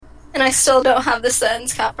And I still don't have the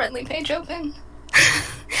Sens cap-friendly page open.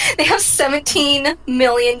 They have $17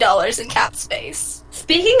 million in cap space.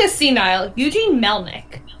 Speaking of senile, Eugene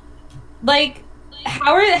Melnick. Like,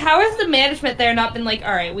 how has the management there not been like,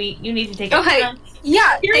 all right, you need to take it. Okay,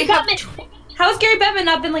 yeah, Gary Bettman, how has Gary Bettman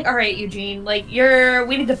not been like, all right, Eugene, like,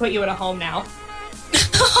 we need to put you in a home now.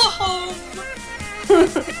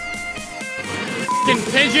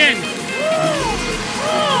 Pigeon!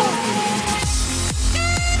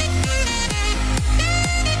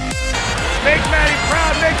 Make Maddie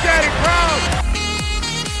proud! Make Daddy proud!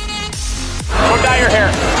 Don't dye your hair.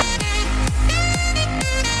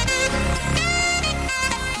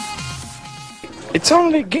 It's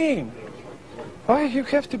only a game. Why you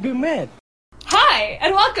have to be mad? Hi,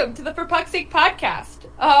 and welcome to the For Puck's Sake podcast.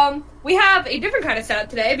 We have a different kind of setup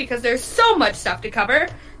today because there's so much stuff to cover.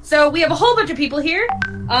 So we have a whole bunch of people here.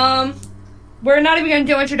 We're not even going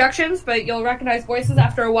to do introductions, but you'll recognize voices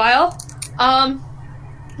after a while.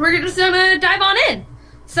 We're just going to dive on in.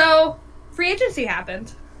 So, free agency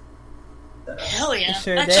happened. Hell yeah.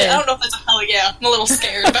 Sure Actually, did. I don't know if it's a hell yeah. I'm a little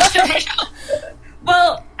scared about it right now.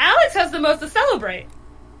 Well, Alex has the most to celebrate.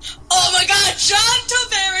 Oh my god, John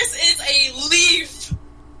Tavares is a leaf!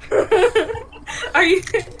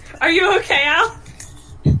 Are you okay, Al?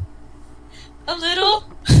 A little.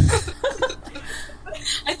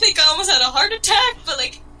 I think I almost had a heart attack, but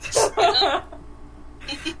like, you know.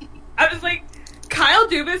 I was like, Kyle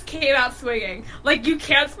Dubas came out swinging. Like, you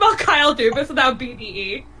can't spell Kyle Dubas without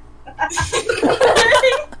BDE.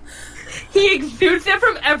 He exudes it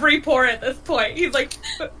from every pore at this point. He's like,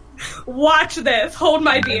 watch this, hold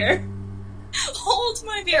my beer. Hold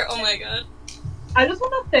my beer, oh my god. I just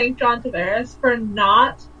want to thank John Tavares for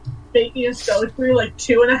not making us go through like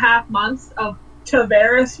 2.5 months of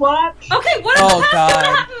Tavares watch. Okay, what has the past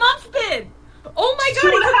 2.5 months been? Oh my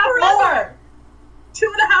god, it took forever.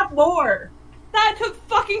 2.5 more. That took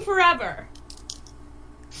fucking forever.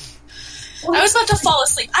 I was about to fall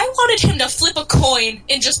asleep. I wanted him to flip a coin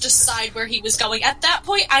and just decide where he was going. At that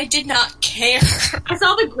point, I did not care. I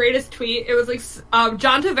saw the greatest tweet. It was like,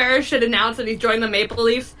 John Tavares should announce that he's joined the Maple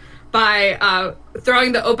Leafs by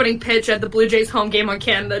throwing the opening pitch at the Blue Jays home game on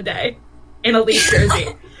Canada Day in a Leaf jersey.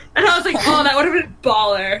 And I was like, oh, that would have been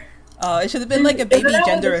baller. Oh, it should have been like a baby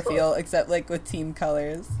gender reveal, except like with team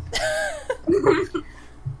colors.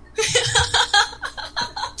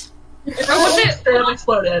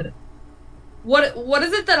 Exploded. What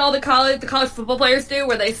is it that all the college football players do,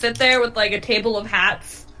 where they sit there with like a table of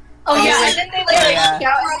hats? Oh yeah, and then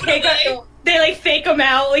they like fake him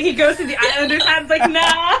out. Like he goes to the Islanders hat, like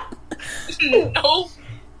nah. No.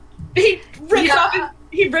 He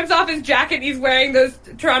rips off his jacket. And he's wearing those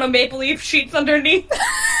Toronto Maple Leaf sheets underneath.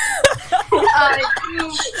 Not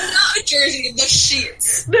a jersey, the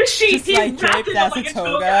sheets. The sheets. Just like draped as a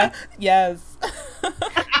toga. Yes.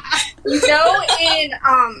 You know,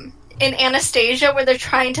 in Anastasia, where they're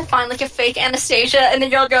trying to find like a fake Anastasia, and the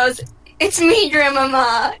girl goes, "It's me,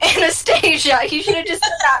 Grandmama, Anastasia." He should have just put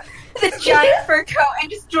that the giant fur coat and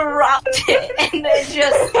just dropped it, and then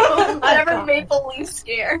just whatever Maple Leaf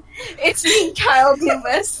scare. It's me, Kyle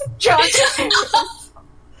Dubas, John Tavares.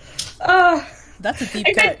 That's a deep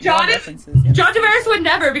cut. John Tavares would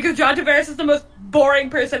never, because John Tavares is the most boring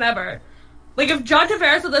person ever. Like, if John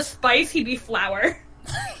Tavares was a spice, he'd be flour.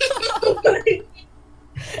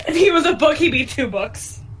 If he was a book, he'd be 2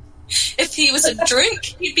 books. If he was a drink,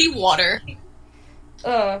 he'd be water.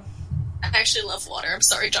 I actually love water. I'm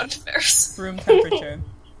sorry, John Tavares. Room temperature.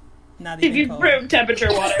 Not even cold. Room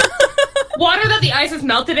temperature water. Water that the ice is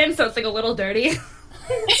melted in, so it's like a little dirty.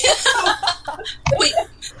 Wait,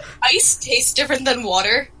 ice tastes different than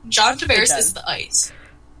water? John Tavares is the ice.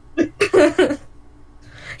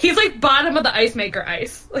 He's like bottom of the ice maker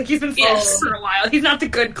ice. Like he's been following for a while. He's not the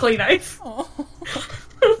good clean ice.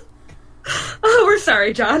 Oh, we're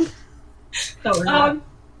sorry, John. No, we're not.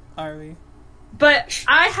 Are we? But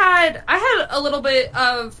I had a little bit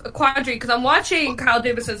of a quandary because I'm watching Kyle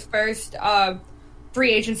Dubas' first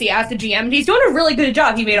free agency as the GM. And he's doing a really good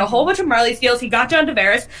job. He made a whole bunch of Marlies deals. He got John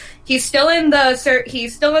Tavares. He's still in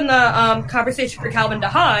the conversation for Calvin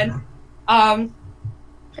DeHaan.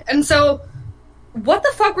 And so, what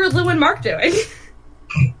the fuck were Lou and Mark doing?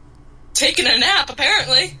 Taking a nap,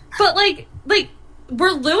 apparently. But like,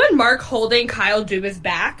 were Lou and Mark holding Kyle Dubas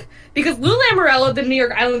back? Because Lou Lamoriello, the New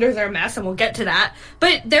York Islanders are a mess, and we'll get to that.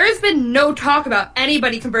 But there has been no talk about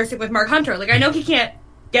anybody conversing with Mark Hunter. Like, I know he can't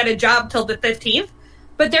get a job till the 15th,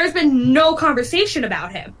 but there's been no conversation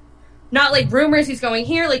about him. Not, like, rumors he's going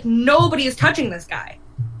here. Like, nobody is touching this guy.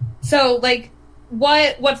 So, like,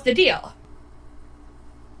 what's the deal?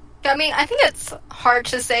 I mean, I think it's hard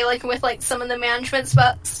to say, like, with, like, some of the management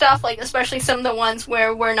stuff, like, especially some of the ones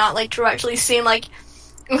where we're not, like, directly seeing, like,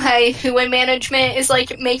 okay, who in management is,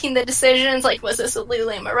 like, making the decisions, like, was this a Lou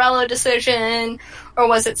Lamoriello decision, or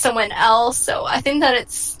was it someone else? So I think that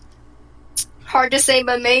it's hard to say,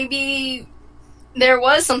 but maybe there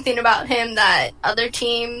was something about him that other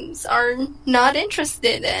teams are not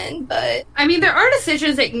interested in, but... I mean, there are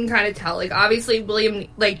decisions that you can kind of tell. Like, obviously, William,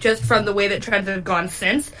 like, just from the way that trends have gone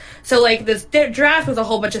since. So, like, this draft was a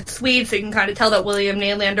whole bunch of Swedes, so you can kind of tell that William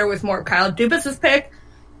Nylander was more Kyle Dubas's pick.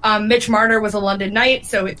 Mitch Marner was a London Knight,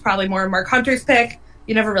 so it's probably more Mark Hunter's pick.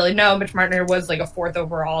 You never really know. Mitch Marner was, like, a 4th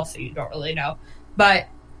overall, so you don't really know. But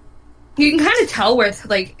you can kind of tell where,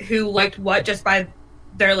 like, who liked what just by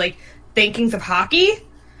their, like, thinkings of hockey,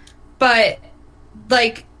 but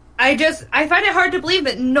like I find it hard to believe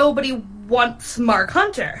that nobody wants Mark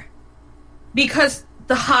Hunter because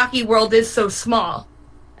the hockey world is so small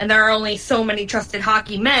and there are only so many trusted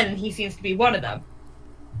hockey men and he seems to be one of them.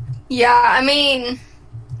 Yeah, I mean,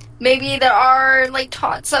 maybe there are like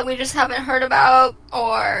talks that we just haven't heard about, but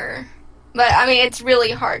I mean, it's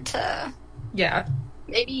really hard to. Yeah.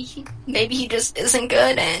 Maybe he just isn't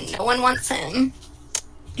good and no one wants him.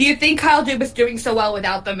 Do you think Kyle Dubas doing so well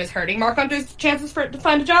without them is hurting Mark Hunter's chances to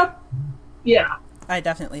find a job? Yeah. I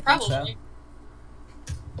definitely think Probably.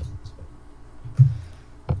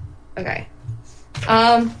 so. Okay.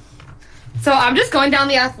 So I'm just going down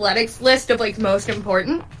the athletics list of, like, most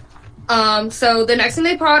important. So the next thing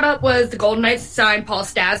they brought up was the Golden Knights signed Paul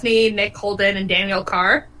Stastny, Nick Holden, and Daniel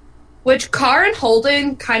Carr, which Carr and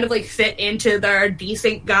Holden kind of, like, fit into their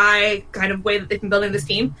decent guy kind of way that they've been building this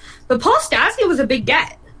team. But Paul Stastny was a big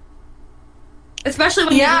get. Especially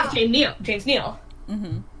when you have James Neal.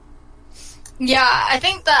 Mm-hmm. Yeah, I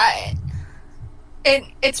think that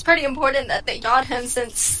it's pretty important that they got him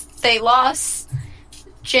since they lost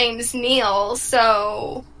James Neal.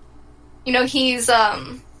 So, you know, he's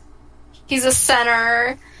a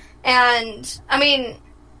center, and I mean,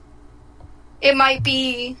 it might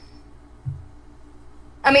be.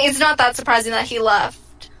 I mean, it's not that surprising that he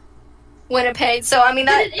left Winnipeg. So, I mean,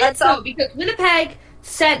 that's so because Winnipeg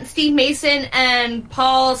sent Steve Mason and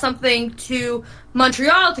Paul something to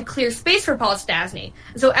Montreal to clear space for Paul Stastny.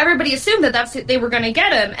 So everybody assumed that they were going to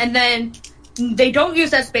get him, and then they don't use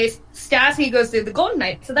that space. Stastny goes through the Golden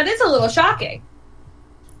Knights, so that is a little shocking.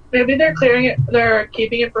 Maybe they're clearing it. They're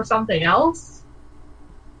keeping it for something else,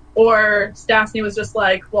 or Stastny was just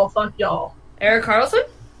like, "Well, fuck y'all." Erik Karlsson?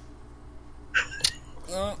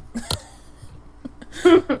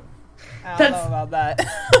 I don't know about that.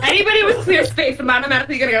 Anybody with clear space, I'm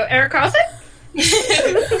automatically going to go, Erik Karlsson?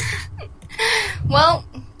 Well,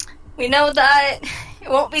 we know that it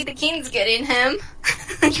won't be the Kings getting him.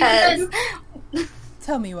 Because...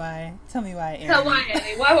 Tell me why, Aaron. Tell why,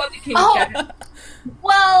 Annie. Why won't the Kings get him?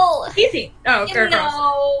 Well... Easy. Oh, Erik Karlsson.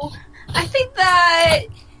 No, I think that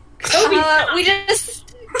we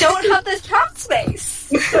just don't have the cap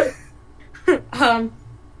space.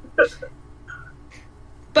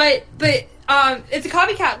 But it's a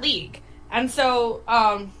copycat league, and so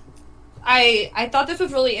I thought this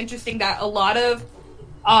was really interesting that a lot of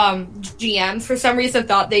GMs for some reason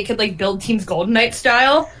thought they could like build teams Golden Knight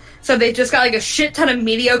style, so they just got like a shit ton of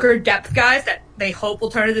mediocre depth guys that they hope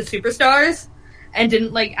will turn into superstars, and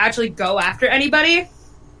didn't like actually go after anybody.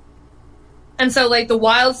 And so like the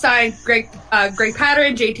Wild signed Greg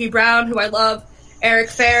Pateryn, JT Brown, who I love,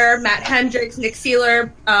 Eric Fair, Matt Hendricks, Nick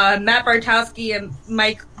Seeler, Matt Bartowski, and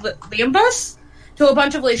Mike Liambus to a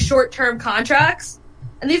bunch of like short-term contracts.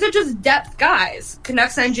 And these are just depth guys.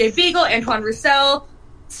 Canucks signed Jay Beagle, Antoine Roussel,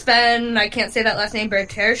 Sven, I can't say that last name,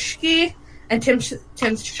 Berterski, and Tim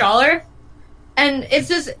Schaller. And it's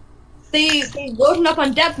just, they loaded up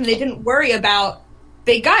on depth and they didn't worry about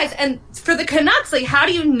big guys. And for the Canucks, like, how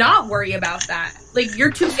do you not worry about that? Like,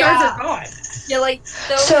 your two stars are gone. Yeah, like,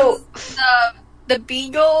 the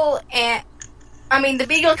Beagle the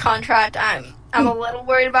Beagle contract, I'm a little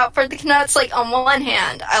worried about for the Canucks. Like, on one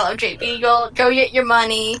hand, I love Jay Beagle, go get your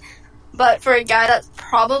money, but for a guy that's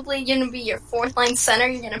probably going to be your fourth line center,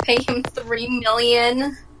 you're going to pay him $3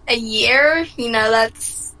 million a year. You know,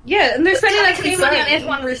 that's and they're spending that same money on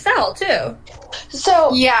Antoine Roussel too.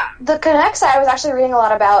 So yeah, the Canucks I was actually reading a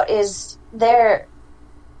lot about is they're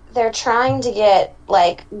trying to get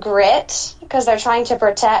like grit because they're trying to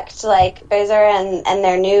protect like Bezer and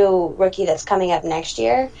their new rookie that's coming up next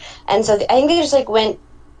year, and so I think they just like went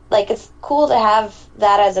like it's cool to have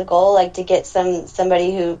that as a goal, like to get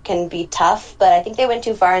somebody who can be tough, but I think they went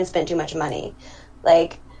too far and spent too much money.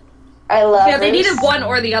 Like I love they needed one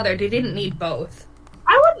or the other. They didn't need both.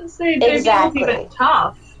 I wouldn't say Jay Beagle's even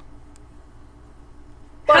tough.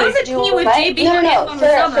 How's it Dual team with what? JB? No, on for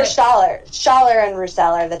the Schaller. Schaller and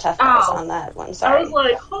Roussel are the tough guys Oh. on that one, I sorry. was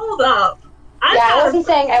like, hold up. I wasn't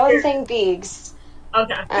saying Biggs.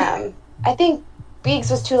 Okay. I think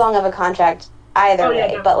Biggs was too long of a contract either way,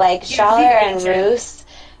 definitely. but like Yeah, Schaller he's and ancient. Roos,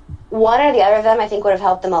 one or the other of them, I think would have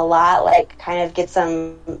helped them a lot. Like, kind of get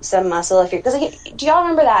some muscle if you're because like, do y'all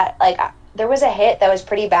remember that? Like, there was a hit that was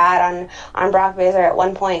pretty bad on Brock Besser at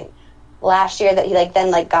one point last year that he like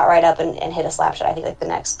then like got right up and hit a slap shot. I think like the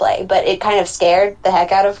next play, but it kind of scared the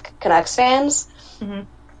heck out of Canucks fans. Mm-hmm.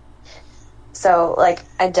 So like,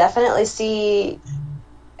 I definitely see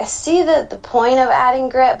the point of adding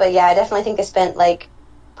grit, but yeah, I definitely think they spent like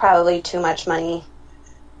probably too much money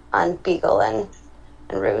on Beagle and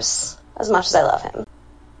Roos, as much as I love him.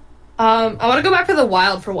 I want to go back to the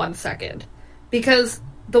Wild for 1 second, because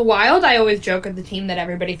the Wild, I always joke, are the team that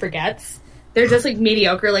everybody forgets. They're just like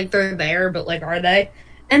mediocre, like they're there, but like are they?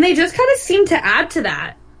 And they just kind of seem to add to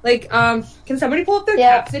that. Like, can somebody pull up their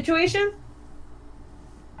cap situation?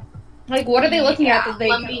 Like, what are they looking at that they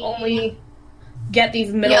can only get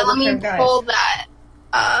these middle Yeah, of let the me term guys? pull that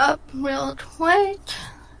up real quick.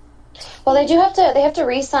 Well, they have to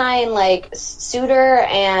re-sign like Suter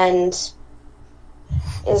and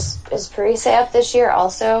is Parise up this year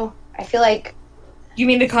also? I feel like You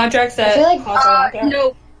mean the contracts that? I feel like- cause a lockout?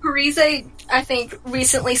 No, Parise, I think,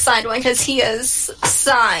 recently signed one because he is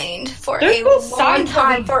signed for They're a both long signed till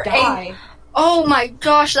time they for die. Oh my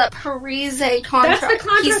gosh, that Parise contract. That's the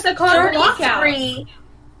contract He's that caused the lockout. 33.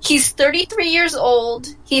 He's 33 years old.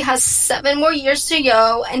 He has 7 more years to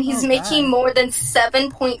go, and he's making more than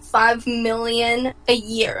 $7.5 million a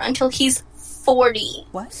year until he's 40.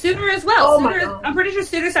 What? Suter as well. Oh my Suter, God. I'm pretty sure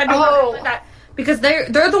Suter signed with that because they're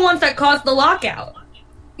the ones that caused the lockout.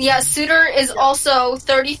 Yeah, Suter is also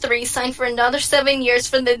 33, signed for another 7 years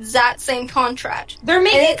for the exact same contract. They're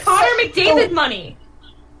making It's- Connor McDavid money.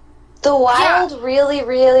 the Wild really,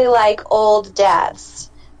 really like old dads.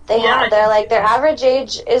 They're like, their average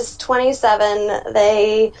age is 27.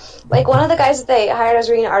 They, like, one of the guys that they hired, I was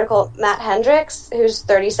reading an article, Matt Hendricks, who's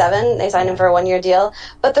 37. They signed him for a 1-year deal.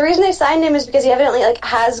 But the reason they signed him is because he evidently, like,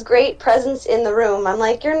 has great presence in the room. I'm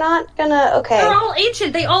like, you're not gonna, okay. They're all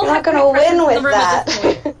ancient. They all You're have not gonna great presence win in the with room at this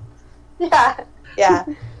point. that. Yeah.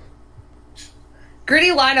 Gritty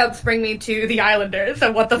lineups bring me to the Islanders,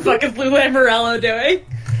 and what the fuck is Lou Lamoriello doing?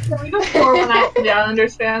 Can we just pour one out for the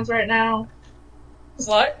Islanders fans right now?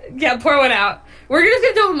 What? Yeah, pour one out. We're just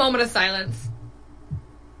gonna do a moment of silence.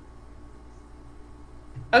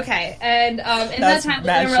 Okay, and in That's that time,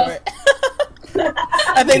 mad Lou short.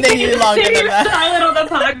 I think they needed longer than that. silent on the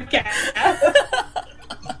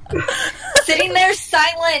podcast. Sitting there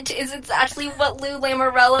silent is exactly what Lou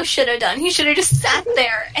Lamoriello should have done. He should have just sat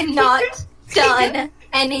there and not done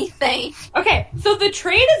anything. Okay, so the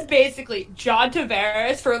trade is basically John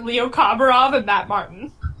Tavares for Leo Komarov and Matt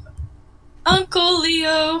Martin. Uncle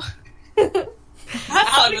Leo. Have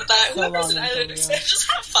fun with that. So Whoever's long, an Uncle Islanders Leo. fan,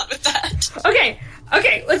 just have fun with that.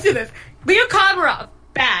 Okay, let's do this. Leo Komarov,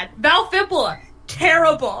 bad. Val Fimpola,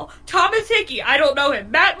 terrible. Thomas Hickey, I don't know him.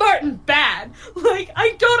 Matt Martin, bad. Like,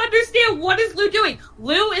 I don't understand. What is Lou doing?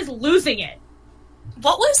 Lou is losing it.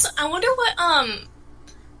 I wonder what,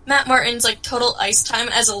 Matt Martin's, like, total ice time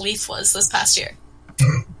as a Leaf was this past year.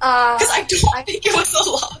 Because I don't think it was a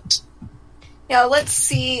lot. Yeah, let's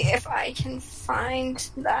see if I can find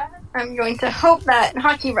that. I'm going to hope that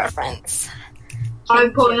Hockey Reference.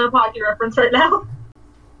 I'm pulling up Hockey Reference right now.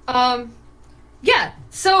 Yeah,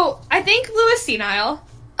 so I think Lou is senile.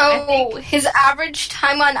 Oh, his average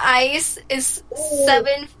time on ice is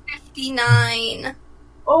 7:59.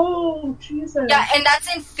 Oh, Jesus. Yeah, and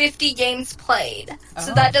that's in 50 games played.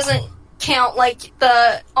 So Oh. that doesn't count like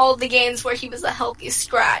all the games where he was a healthy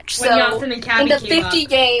scratch. When So Johnson and Cabby in the came 50 up.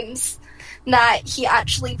 games that he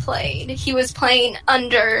actually played, he was playing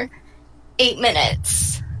under 8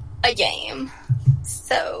 minutes a game.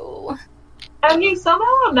 So And he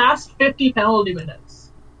somehow amassed 50 penalty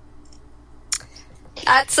minutes.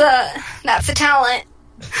 that's a talent.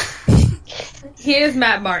 He is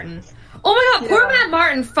Matt Martin. Oh my god, poor Matt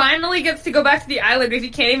Martin finally gets to go back to the Islanders. He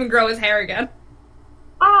can't even grow his hair again.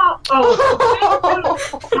 Oh,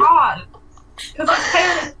 God. Because his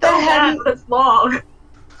hair is so bad, but it's long.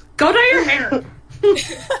 Go dye your hair.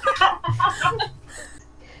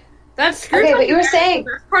 That's Okay, but you were saying-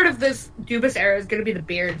 the first part of this Dubas era is going to be the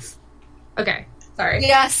beards. Okay, sorry.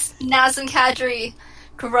 Yes, Naz and Kadri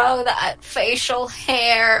grow that facial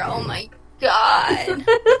hair. Oh my god.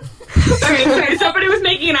 Okay, somebody was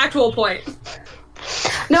making an actual point.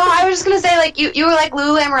 No, I was just gonna say, like, you were like,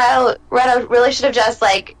 Lou Lamoriello really should have just,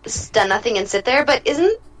 like, done nothing and sit there, but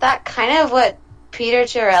isn't that kind of what Peter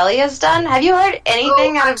Chiarelli has done? Have you heard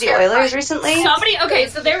anything out of the Oilers recently?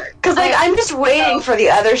 Because I'm just waiting for the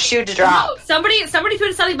other shoe to drop. Somebody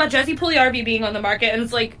tweeted something about Jesse Puljujarvi being on the market, and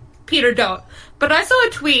it's like, Peter, don't. But I saw a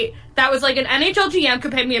tweet that was like, an NHL GM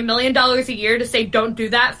could pay me $1 million a year to say don't do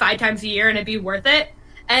that 5 times a year and it'd be worth it.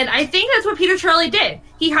 And I think that's what Peter Chiarelli did.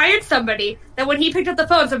 He hired somebody that when he picked up the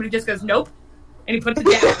phone, somebody just goes, nope. And he puts it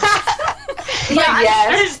down.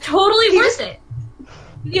 And it's totally worth it.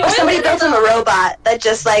 Or somebody built him a robot that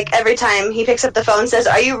just, like, every time he picks up the phone says,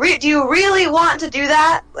 do you really want to do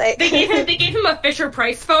that? Like, they gave him a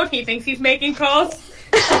Fisher-Price phone. He thinks he's making calls.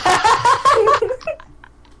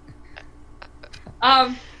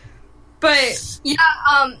 But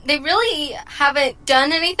they really haven't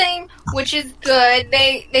done anything, which is good.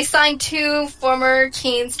 They signed 2 former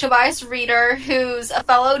Kings, Tobias Rieder, who's a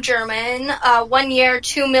fellow German, 1 year,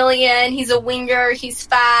 $2 million. He's a winger. He's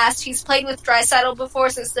fast. He's played with Draisaitl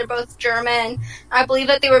before since they're both German. I believe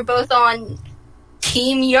that they were both on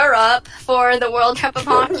Team Europe for the World Cup of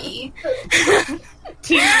Hockey.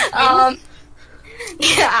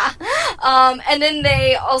 And then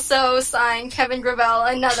they also signed Kevin Gravel,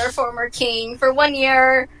 another former King, for 1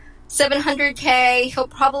 year, $700K. He'll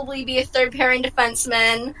probably be a third-pairing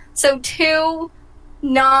defenseman. So 2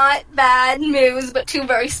 not bad moves, but 2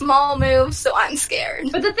 very small moves, so I'm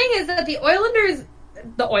scared. But the thing is that the Oilanders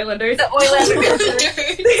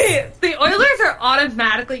are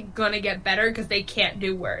automatically going to get better because they can't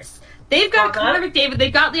do worse. They've got Connor McDavid,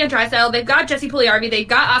 they've got Leon Draisaitl, they've got Jesse Puljujarvi, they've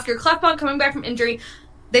got Oscar Klefbom coming back from injury,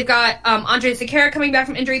 they've got Andre Sekera coming back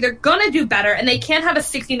from injury. They're going to do better, and they can't have a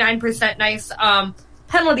 69% nice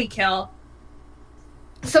penalty kill.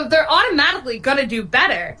 So they're automatically going to do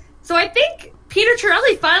better. So I think Peter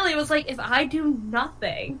Chiarelli finally was like, if I do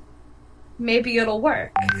nothing, maybe it'll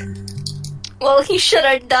work. Well, he should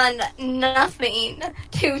have done nothing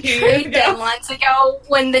 2 trade deadlines ago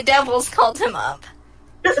when the Devils called him up.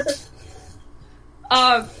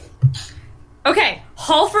 Okay,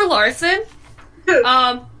 Hall for Larson.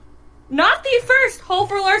 Not the first Hall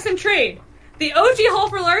for Larson trade. The OG Hall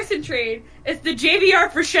for Larson trade is the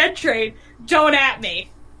JVR for Shed trade. Don't at me.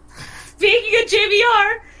 Speaking of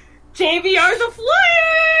JVR's a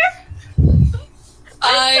Flyer!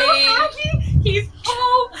 I'm so happy he's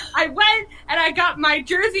home. I went and I got my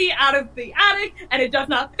jersey out of the attic, and it does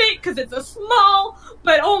not fit because it's a small,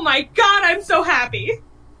 but oh my god, I'm so happy.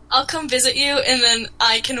 I'll come visit you, and then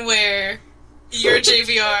I can wear your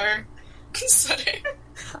JVR sweater.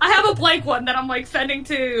 I have a blank one that I'm, like, sending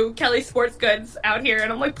to Kelly Sports Goods out here,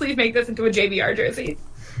 and I'm like, please make this into a JVR jersey.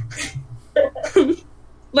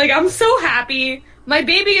 Like, I'm so happy. My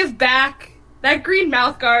baby is back. That green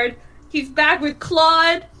mouth guard. He's back with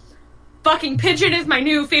Claude. Fucking pigeon is my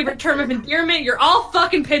new favorite term of endearment. You're all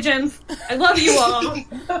fucking pigeons. I love you all.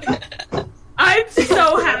 I'm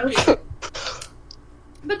so happy.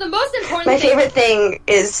 But the most important favorite thing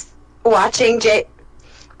is watching JVR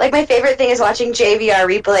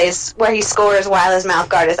replays where he scores while his mouth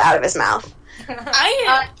guard is out of his mouth.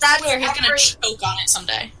 I swear he's gonna choke on it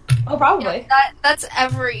someday. Oh, probably. Yeah, that's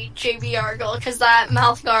every JVR goal, because that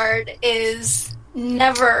mouth guard is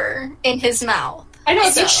never in his mouth. I know.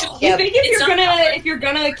 So. You think if you're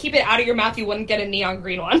gonna keep it out of your mouth, you wouldn't get a neon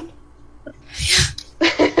green one.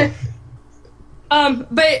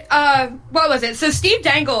 What was it? So Steve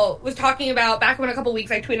Dangle was talking about, back when a couple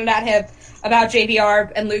weeks I tweeted at him about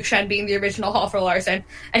JVR and Luke Schenn being the original Hall for Larson,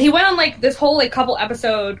 and he went on like this whole like couple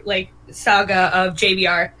episode like saga of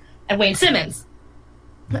JVR and Wayne Simmons,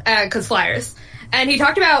 cause Flyers, and he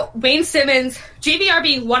talked about Wayne Simmons, JVR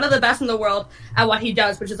being one of the best in the world at what he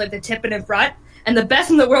does, which is like the tip and in front, and the best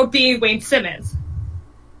in the world being Wayne Simmons,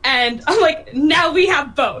 and I'm like, now we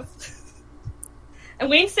have both. And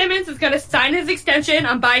Wayne Simmons is going to sign his extension.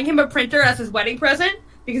 I'm buying him a printer as his wedding present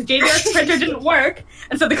because JVR's printer didn't work,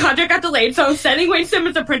 and so the contract got delayed. So I'm sending Wayne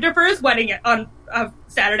Simmons a printer for his wedding on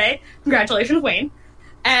Saturday. Congratulations, Wayne.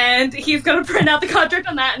 And he's going to print out the contract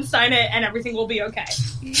on that and sign it, and everything will be okay.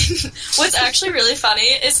 What's actually really funny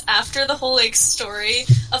is after the whole like story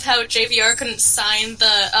of how JVR couldn't sign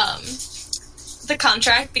the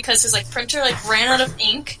contract because his like printer like ran out of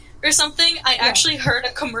ink or something, I actually heard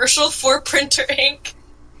a commercial for printer ink.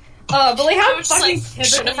 But like how fucking like,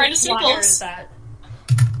 should have tried to is that?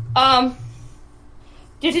 But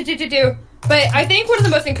I think one of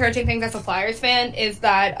the most encouraging things as a Flyers fan is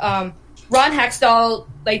that Ron Hextall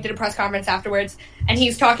like did a press conference afterwards, and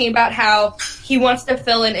he's talking about how he wants to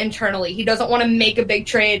fill in internally. He doesn't want to make a big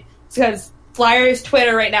trade because Flyers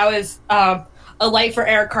Twitter right now is a light for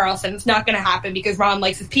Erik Karlsson. It's not going to happen because Ron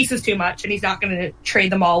likes his pieces too much, and he's not going to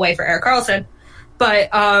trade them all away for Erik Karlsson. But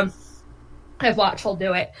I've watched he'll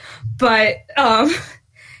do it. But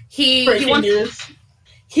he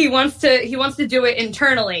wants to do it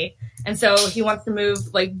internally, and so he wants to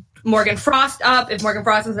move like Morgan Frost up. If Morgan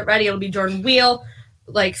Frost isn't ready, it'll be Jordan Wheel,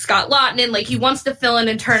 like Scott Lawton. Like he wants to fill in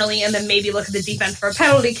internally, and then maybe look at the defense for a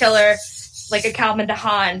penalty killer, like a Calvin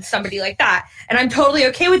DeHaan, somebody like that. And I'm totally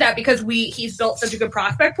okay with that because he's built such a good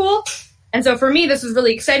prospect pool. And so for me, this was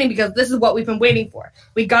really exciting because this is what we've been waiting for.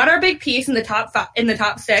 We got our big piece in the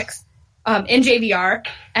top six in JVR,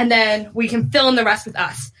 and then we can fill in the rest with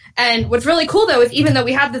us. And what's really cool, though, is even though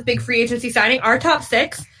we have this big free agency signing, our top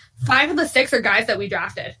 6, 5 of the 6 are guys that we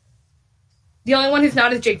drafted. The only one who's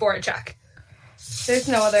not is Jake Voracek. There's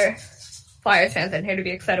no other Flyers fans in here to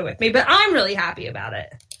be excited with me, but I'm really happy about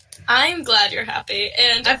it. I'm glad you're happy,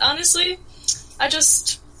 and honestly, I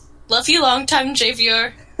just love you long time,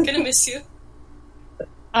 JVR. Gonna miss you.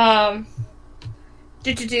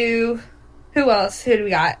 Who else? Who do we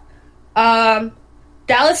got?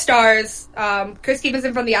 Dallas Stars. Chris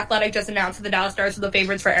Stevenson from The Athletic just announced that the Dallas Stars are the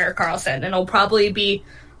favorites for Erik Karlsson, and it'll probably be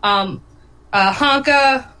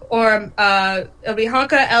Honka, or it'll be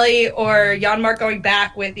Honka, Ellie, or Janmark going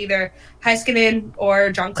back with either Heiskanen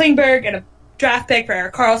or John Klingberg and a draft pick for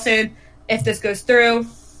Erik Karlsson if this goes through.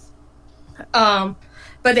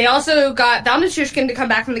 But they also got Val Nichushkin to come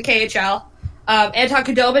back from the KHL, Anton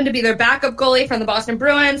Khudobin to be their backup goalie from the Boston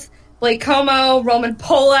Bruins, Blake Como, Roman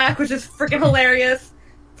Polak, which is freaking hilarious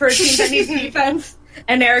for a team that needs defense,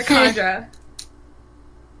 and Eric Condra.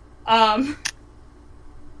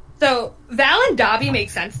 So Val and Dobby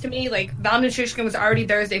make sense to me. Like, Val Nichushkin was already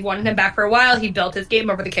theirs. They've wanted him back for a while. He built his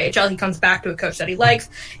game over the KHL. He comes back to a coach that he likes.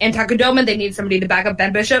 Anton Khudobin, they need somebody to back up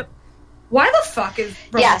Ben Bishop. Why the fuck is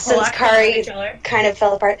Roman Polak since Kari kind of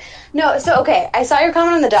fell apart. No, so, okay, I saw your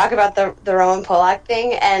comment on the doc about the Roman Polak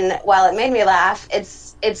thing, and while it made me laugh,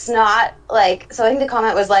 it's not, like, so I think the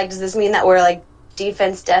comment was, like, does this mean that we're, like,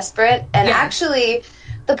 defense desperate? And actually,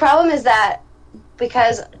 the problem is that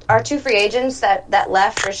because our 2 free agents that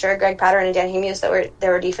left, for sure, Greg Powder and Dan Hemius, they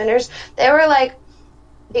were defenders, they were, like,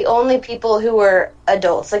 the only people who were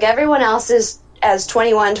adults. Like, everyone else is as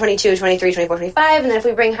 21, 22, 23, 24, 25, and then if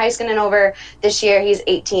we bring Heiskanen over this year, he's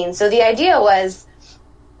 18. So the idea was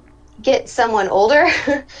get someone older,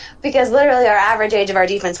 because literally our average age of our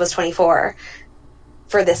defense was 24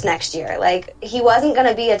 for this next year. Like, he wasn't going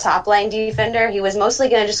to be a top-line defender. He was mostly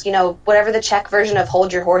going to just, whatever the Czech version of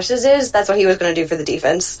hold your horses is, that's what he was going to do for the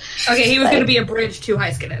defense. Okay, he was going to be a bridge to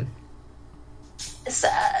Heiskanen.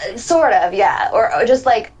 Sort of, yeah. Or just,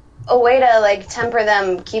 like, a way to, like, temper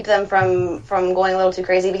them, keep them from going a little too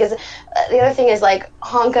crazy. Because the other thing is, like,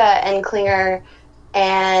 Honka and Klinger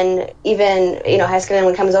and even, Heiskanen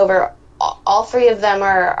when it comes over, all 3 of them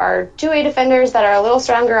are two-way defenders that are a little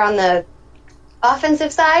stronger on the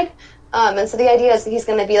offensive side. And so the idea is he's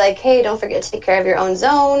going to be like, hey, don't forget to take care of your own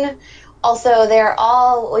zone. Also, they're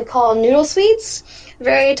all what we call noodle sweets,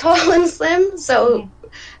 very tall and slim. So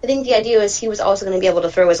I think the idea is he was also going to be able to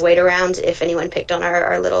throw his weight around if anyone picked on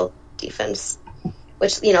our little defense,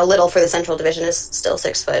 which, little for the Central Division is still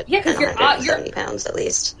 6 foot and 170 pounds at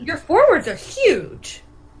least. Your forwards are huge.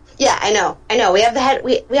 Yeah, I know. We had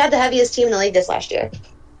the heaviest team in the league this last year.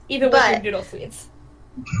 Even with your noodle sweets.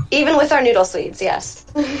 Even with our noodle sweets, yes.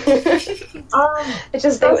 It's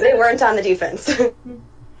just they weren't on the defense.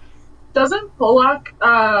 Doesn't Polak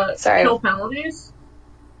kill penalties?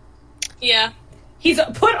 Yeah. He's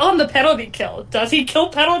put on the penalty kill. Does he kill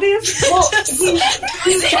penalties? Well, is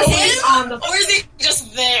it him, or is he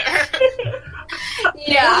just there?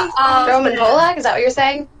 Yeah. Roman Polak, is that what you're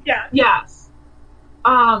saying? Yeah. Yes.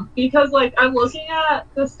 Because, like, I'm looking at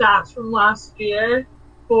the stats from last year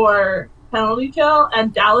for penalty kill,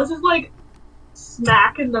 and Dallas is, like,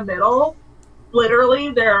 smack in the middle.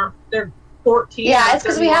 Literally, they're 14. Yeah, it's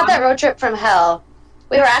because we had that road trip from hell.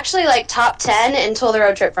 We were actually, like, top 10 until the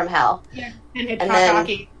road trip from hell. Yeah. And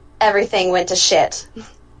then everything went to shit.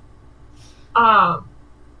 But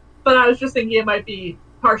I was just thinking it might be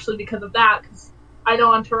partially because of that, because I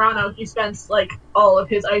know on Toronto he spends, like, all of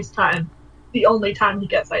his ice time, the only time he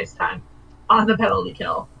gets ice time, on the penalty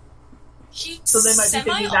kill. So they might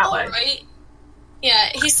be thinking that way. Right. Yeah,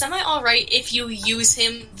 he's semi-alright if you use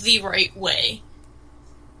him the right way.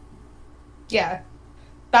 Yeah.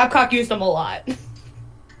 Babcock used him a lot.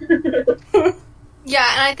 Yeah,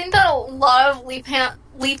 and I think that a lot of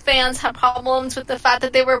Leaf fans have problems with the fact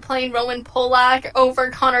that they were playing Roman Polak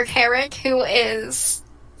over Connor Carrick, who is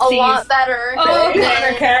a lot better. Oh,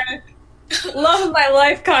 Connor Carrick. Love of my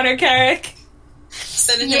life, Connor Carrick.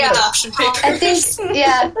 Sending him adoption papers. I think,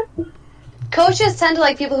 yeah. Coaches tend to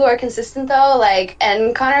like people who are consistent, though. Like,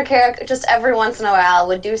 and Connor Carrick just every once in a while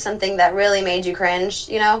would do something that really made you cringe.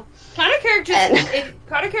 You know, Connor Carrick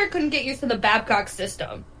Connor Carrick couldn't get used to the Babcock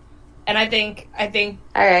system, and I think. All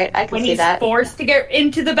right, I can when see he's that. forced to get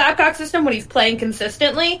into the Babcock system, when he's playing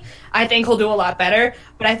consistently, I think he'll do a lot better.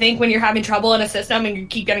 But I think when you're having trouble in a system and you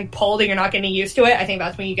keep getting pulled and you're not getting used to it, I think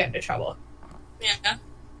that's when you get into trouble. Yeah.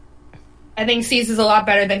 I think Cease is a lot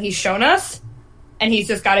better than he's shown us, and he's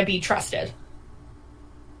just got to be trusted.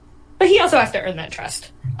 But he also has to earn that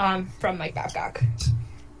trust from Mike Babcock.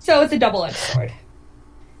 So it's a double-edged sword.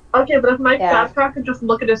 Okay, but if Mike Babcock could just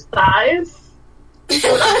look at his thighs, and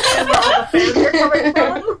where all the fans are coming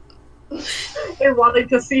from, and wanting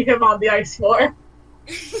to see him on the ice floor.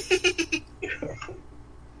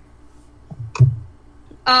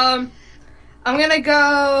 I'm going to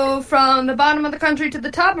go from the bottom of the country to the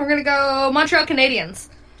top, and we're going to go Montreal Canadiens.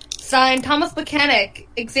 Signed Thomas Plekanec,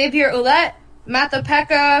 Xavier Ouellet, Matha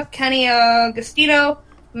Pekka, Kenny Agostino,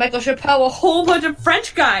 Michael Chappelle, a whole bunch of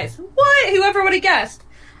French guys. What? Whoever would have guessed.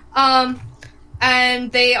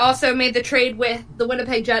 And they also made the trade with the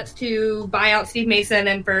Winnipeg Jets to buy out Steve Mason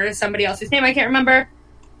and for somebody else's name I can't remember.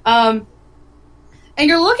 And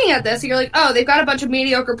you're looking at this and you're like, oh, they've got a bunch of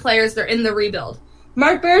mediocre players. They're in the rebuild.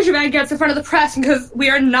 Marc Bergevin gets in front of the press and goes, we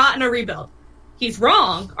are not in a rebuild. He's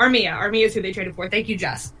wrong. Armia is who they traded for. Thank you,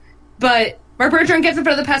 Jess. But Marc Bergevin gets in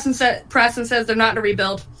front of the press and says they're not in a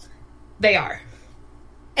rebuild. They are.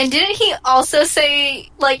 And didn't he also say,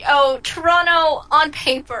 like, oh, Toronto on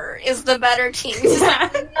paper is the better team? He's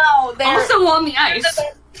like, no, they're also on the ice.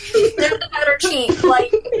 They're the better team.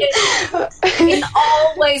 Like, in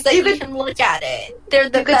all ways that you can look at it, they're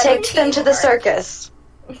the better team. You could take them to the circus.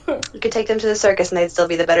 You could take them to the circus and they'd still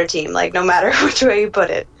be the better team, like, no matter which way you put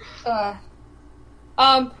it.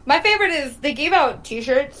 My favorite is they gave out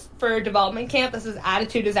t-shirts for development camp. This is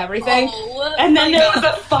attitude is everything. Oh, and then there was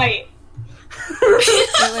a fight.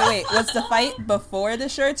 Wait. Was the fight before the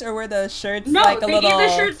shirts, or were the shirts like a little... No, they gave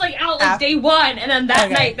the shirts like out like day one, and then that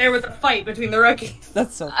Okay. night there was a fight between the rookies.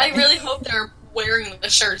 That's so I funny. really hope they're wearing the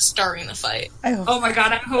shirts during the fight. I hope Oh my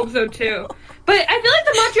god, I hope so too. But I feel like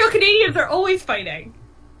the Montreal Canadiens are always fighting.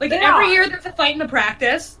 Like Yeah. every year there's a fight in the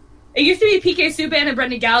practice. It used to be PK Subban and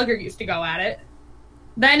Brendan Gallagher used to go at it.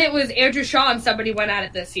 Then it was Andrew Shaw and somebody went at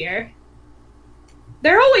it this year.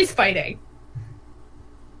 They're always fighting.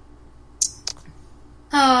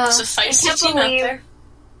 There's a feisty team out there.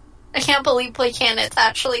 I can't believe Plekanec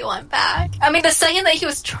actually went back. I mean, the second that he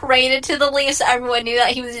was traded to the Leafs, everyone knew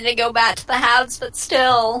that he was going to go back to the Habs, but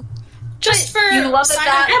still. Just for You love it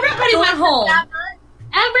that Everybody went home. that much?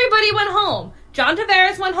 Everybody went home. John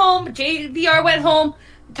Tavares went home. JVR went home.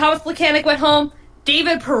 Thomas Plekanec went home.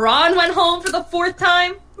 David Perron went home for the fourth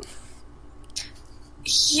time.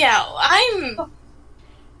 Yeah, I'm...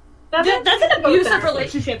 That's an abusive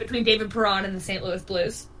relationship between David Perron and the St. Louis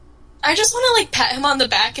Blues. I just want to, like, pat him on the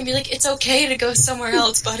back and be like, it's okay to go somewhere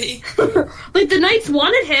else, buddy. Like, the Knights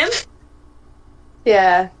wanted him.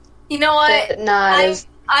 Yeah. You know what? But not as...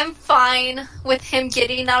 I'm fine with him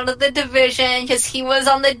getting out of the division because he was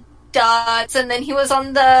on the Ducks and then he was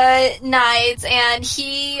on the Knights, and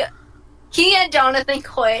he and Jonathan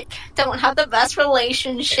Quick don't have the best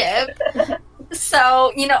relationship.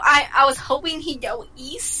 So, you know, I was hoping he'd go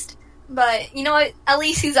east, but you know what? At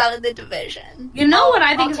least he's out of the division. You know what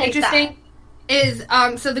I think I'll is take interesting is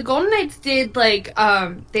so the Golden Knights did like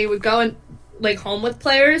they would go and like home with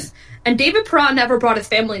players, and David Perron never brought his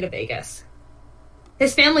family to Vegas.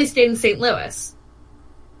 His family stayed in St. Louis.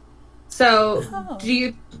 So, do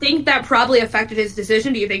you think that probably affected his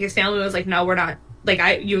decision? Do you think his family was like, "No, we're not.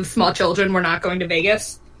 Like, you have small children. We're not going to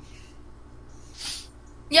Vegas."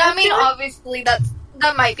 Yeah, I mean, obviously that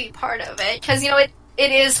might be part of it because you know it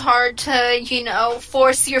is hard to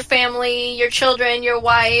force your family, your children, your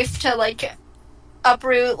wife to like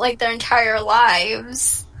uproot like their entire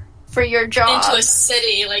lives for your job Into a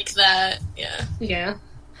city like that, yeah. Yeah,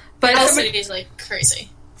 but That city is, like, crazy.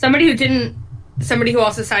 somebody who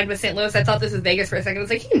also signed with St. Louis, I thought this was Vegas for a second. I was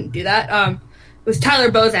like, he didn't do that. It was Tyler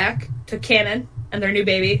Bozak took Cannon and their new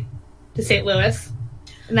baby to St. Louis.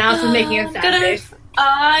 And now it's making a sad face.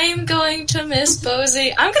 I'm going to miss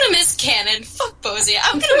Bozy. I'm going to miss Cannon. Fuck Bozy.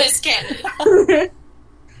 I'm going to miss Cannon.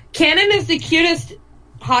 Cannon is the cutest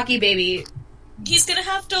hockey baby. He's going to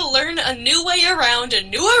have to learn a new way around a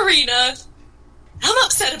new arena. I'm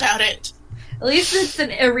upset about it. At least it's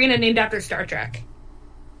an arena named after Star Trek.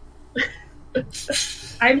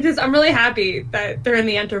 I'm really happy that they're in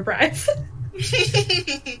the Enterprise.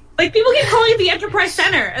 Like, people keep calling it the Enterprise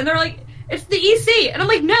Center, and they're like, it's the EC. And I'm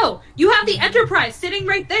like, no, you have the Enterprise sitting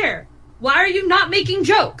right there. Why are you not making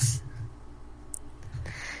jokes?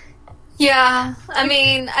 Yeah, I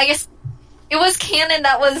mean, I guess it was Cannon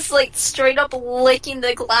that was, like, straight up licking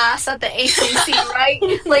the glass at the ACC, right?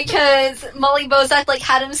 Like, because Molly Bozak, like,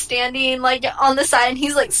 had him standing, like, on the side, and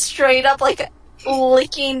he's, like, straight up, like,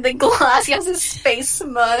 licking the glass. He has his face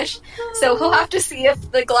smushed. So he'll have to see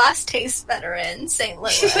if the glass tastes better in St.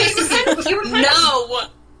 Louis. No!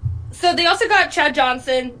 So they also got Chad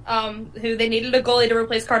Johnson, who they needed a goalie to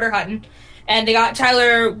replace Carter Hutton. And they got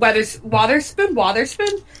Tyler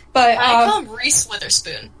Wotherspoon? But, I call him Reese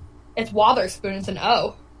Witherspoon. It's Wotherspoon, it's an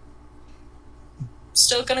O.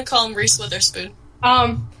 Still gonna call him Reese Witherspoon.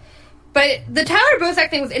 But the Tyler Bozak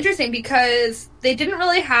thing was interesting because they didn't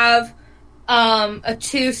really have a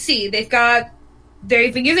 2C.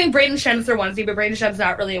 They've been using Braden Shen's their 1C, but Braden Shen's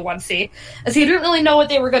not really a 1C. And so you didn't really know what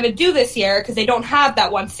they were going to do this year because they don't have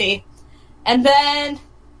that 1C. And then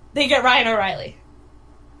they get Ryan O'Reilly.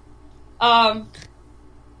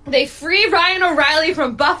 They free Ryan O'Reilly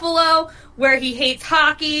from Buffalo, where he hates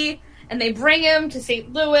hockey, and they bring him to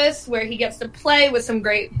St. Louis, where he gets to play with some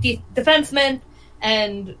great defensemen,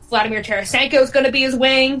 and Vladimir Tarasenko is going to be his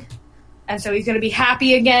wing, and so he's going to be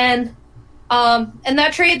happy again. In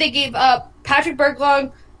that trade, they gave up Patrick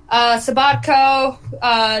Berglund,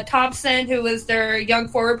 Sabatko, Thompson, who was their young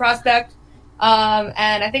forward prospect,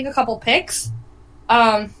 and I think a couple picks.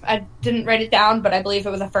 I didn't write it down, but I believe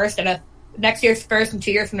it was a first and a next year's first and 2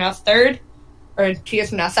 years from now third, or 2 years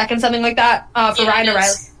from now second, something like that, for Ryan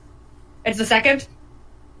O'Reilly. It's the second?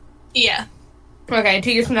 Yeah. Okay, 2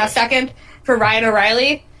 years from now second for Ryan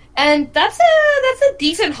O'Reilly. And that's a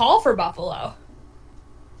decent haul for Buffalo.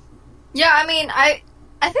 Yeah, I mean, I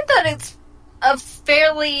think that it's a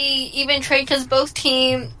fairly even trade because both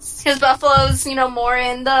teams, because Buffalo's, more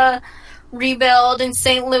in the rebuild and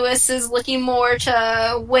St. Louis is looking more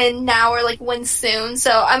to win now or, like, win soon. So,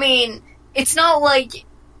 I mean, it's not like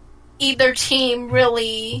either team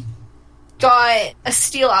really got a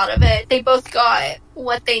steal out of it. They both got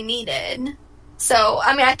what they needed. So,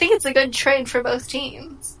 I mean, I think it's a good trade for both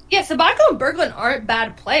teams. Yeah, Sabatko and Berglund aren't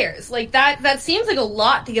bad players. Like, that seems like a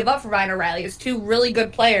lot to give up for Ryan O'Reilly. It's two really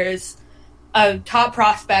good players, a top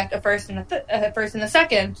prospect, a first and a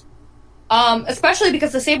second. Especially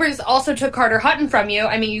because the Sabres also took Carter Hutton from you.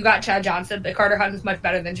 I mean, you got Chad Johnson, but Carter Hutton's much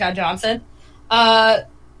better than Chad Johnson.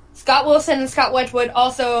 Scott Wilson and Scott Wedgwood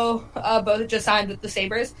also both just signed with the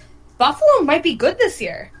Sabres. Buffalo might be good this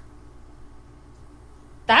year.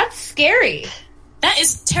 That's scary. That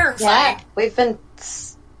is terrifying. Yeah, we've been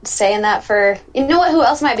saying that for... You know what? Who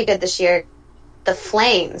else might be good this year? The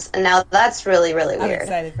Flames. And now that's really, really weird. I'm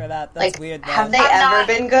excited for that. That's weird, though. Have they ever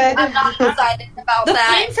been good? I'm not excited about The that.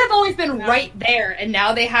 Flames have always been right there, and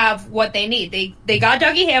now they have what they need. They got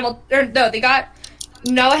Dougie Hamilton... Or, no, they got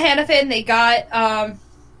Noah Hannafin. They got...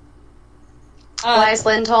 Elias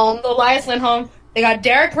Lindholm. They got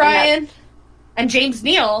Derek Ryan and James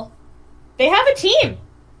Neal. They have a team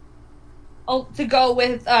to go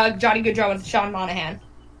with Johnny Gaudreau and Sean Monahan.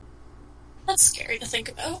 That's scary to think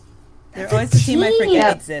about. They're always the team I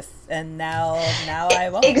forget exists, and now I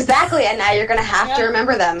won't. Exactly, and now you're going to have to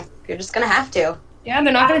remember them. You're just going to have to. Yeah,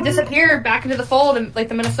 they're not going to disappear back into the fold like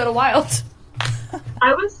the Minnesota Wild.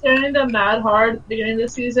 I was staring them mad hard at the beginning of the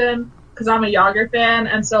season because I'm a Yager fan,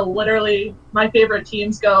 and so literally my favorite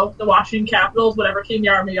teams go the Washington Capitals, whatever team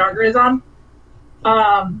Jaromir Jagr is on.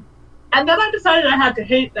 And then I decided I had to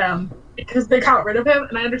hate them because they got rid of him,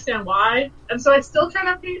 and I understand why. And so I still kind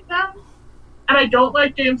of hate them. And I don't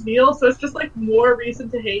like James Neal, so it's just, like, more reason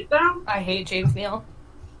to hate them. I hate James Neal.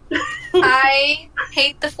 I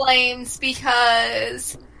hate the Flames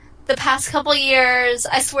because the past couple years,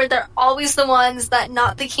 I swear they're always the ones that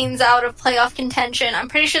knock the Kings out of playoff contention. I'm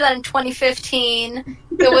pretty sure that in 2015,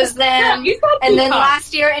 it was them. And then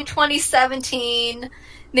last year in 2017,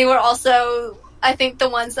 they were also, I think, the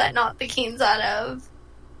ones that knocked the Kings out of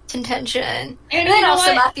contention. And then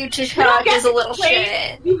also Matthew Tkachuk is a little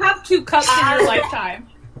shit. You have 2 cups in your lifetime.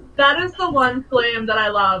 That is the one Flame that I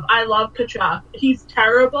love. I love Tkachuk. He's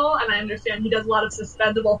terrible, and I understand he does a lot of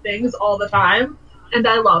suspendable things all the time, and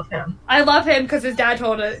I love him. I love him because his dad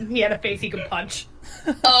told him he had a face he could punch.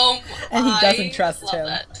 Oh, and he doesn't trust him.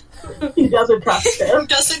 That. He doesn't trust him. He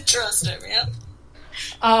doesn't trust him, yep.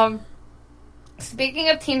 Speaking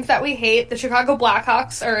of teams that we hate, the Chicago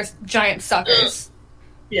Blackhawks are giant suckers.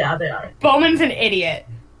 Yeah, they are. Bowman's an idiot.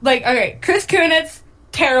 Like, okay, Chris Kunitz,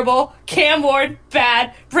 terrible. Cam Ward,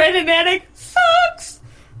 bad. Brandon Manning, sucks.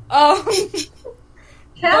 Cam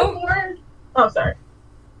Ward? Oh, sorry.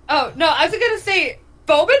 Oh, no, I was gonna say,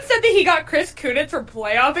 Bowman said that he got Chris Kunitz for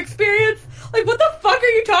playoff experience. Like, what the fuck are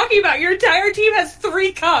you talking about? Your entire team has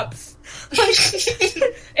 3 cups. Like,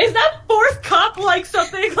 is that fourth cup like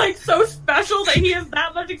something like so special that he has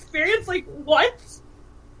that much experience? Like, what?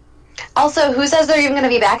 Also, who says they're even going to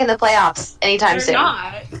be back in the playoffs anytime They're soon?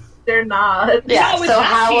 not. They're not. Yeah, Not with so that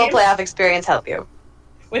how will team. playoff experience help you?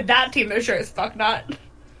 With that team, they're sure as fuck not.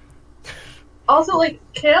 Also, like,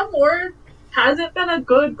 Cam Ward hasn't been a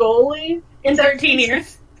good goalie In 13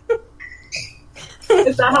 years.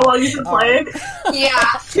 Is that how long he's been playing? Yeah.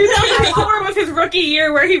 2004 was his rookie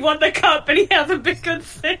year where he won the cup and he hasn't been good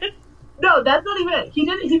since. No, that's not even it.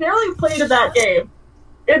 He barely played in that game,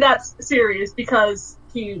 in that series, because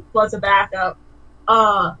he was a backup.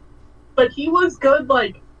 But he was good,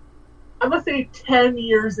 like, I'm gonna say 10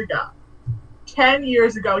 years ago. 10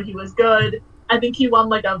 years ago he was good. I think he won,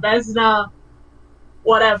 like, a Vezina,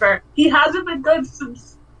 whatever. He hasn't been good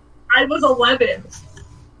since I was 11.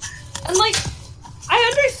 And, like,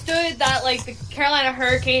 I understood that, like, the Carolina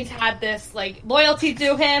Hurricanes had this, like, loyalty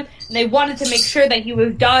to him, and they wanted to make sure that he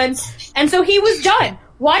was done, and so he was done.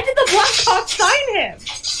 Why did the Blackhawks sign him?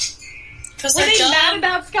 Because Were they're they dumb. mad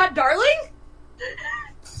about Scott Darling?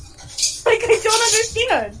 Like, I don't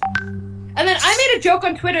understand. And then I made a joke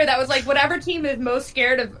on Twitter that was like, whatever team is most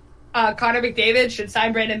scared of Connor McDavid should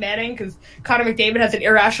sign Brandon Manning, because Connor McDavid has an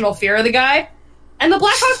irrational fear of the guy. And the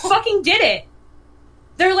Blackhawks fucking did it.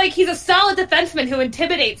 They're like, he's a solid defenseman who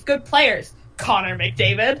intimidates good players. Connor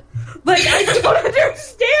McDavid. Like, I don't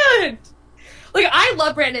understand. Like, I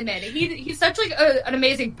love Brandon Manning. He's such, like, an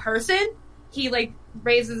amazing person. He, like,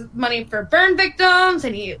 raises money for burn victims,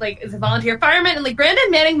 and he, like, is a volunteer fireman. And, like,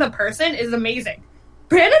 Brandon Manning, the person, is amazing.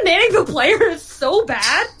 Brandon Manning, the player, is so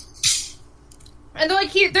bad. And they're like,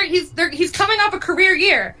 he's coming off a career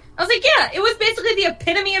year. I was like, yeah, it was basically the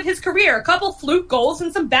epitome of his career. A couple fluke goals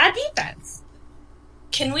and some bad defense.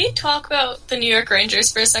 Can we talk about the New York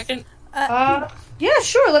Rangers for a second? Yeah,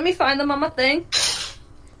 sure. Let me find them on my thing.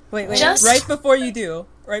 Wait, Just- right before you do,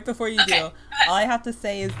 Okay. all I have to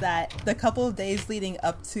say is that the couple of days leading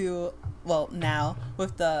up to, well, now,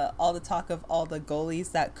 with all the talk of all the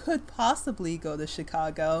goalies that could possibly go to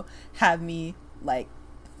Chicago, have me, like,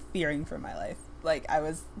 fearing for my life. Like, I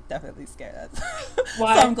was definitely scared.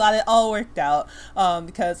 Why? So I'm glad it all worked out,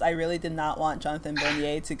 because I really did not want Jonathan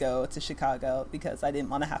Bernier to go to Chicago, because I didn't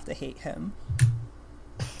want to have to hate him.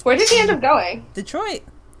 Where did he end up going? Detroit.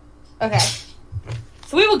 Okay.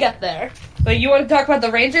 So we will get there. But you want to talk about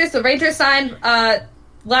the Rangers? The Rangers signed Vladislav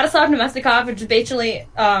Nemestikov, which is basically,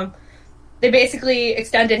 they basically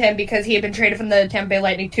extended him because he had been traded from the Tampa Bay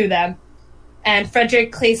Lightning to them. And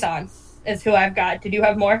Frederick Claesson is who I've got. Did you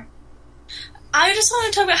have more? I just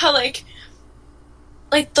want to talk about how, like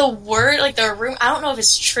the word, like, the room, I don't know if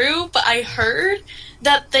it's true, but I heard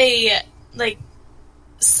that they, like,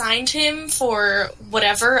 signed him for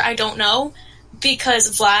whatever, I don't know,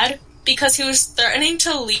 because he was threatening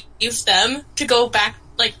to leave them to go back,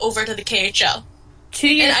 like, over to the KHL. 2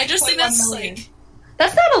 years. And I just think that's, 21 million. like...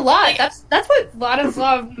 That's not a lot. Like- That's what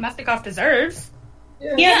Vladislav Nemestikov deserves.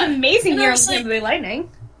 He had an amazing And I year on was the Tampa Bay Lightning.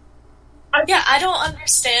 Yeah, I don't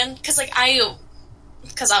understand, because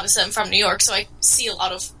obviously I'm from New York, so I see a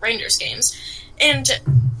lot of Rangers games, and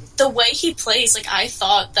the way he plays, like, I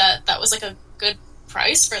thought that was, like, a good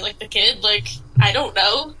price for, like, the kid. Like, I don't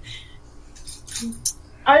know.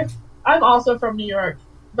 I'm also from New York,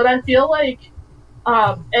 but I feel like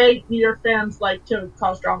New York fans like to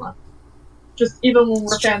cause drama, just even when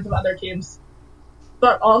we're fans of other teams.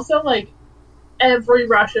 But also, like, every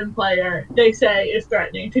Russian player they say is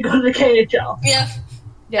threatening to go to the KHL. Yeah.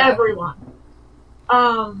 Everyone.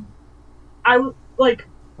 I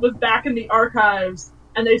was back in the archives,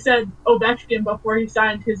 and they said Ovechkin, before he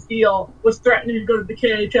signed his deal, was threatening to go to the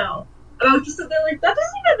KHL. And I was just sitting there like, that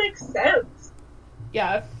doesn't even make sense.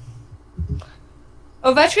 Yeah.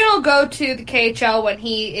 Ovechkin will go to the KHL when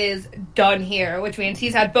he is done here, which means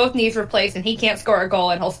he's had both knees replaced and he can't score a goal,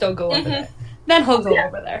 and he'll still go over there. Then he'll go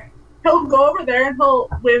over there. He'll go over there and he'll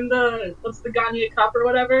win the Gagne Cup or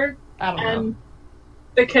whatever, I don't know. and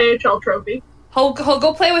the KHL trophy. He'll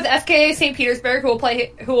go play with SKA St. Petersburg, who will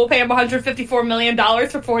pay him $154 million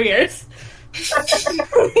for 4 years.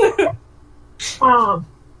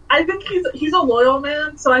 I think he's a loyal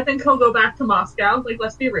man, so I think he'll go back to Moscow. Like,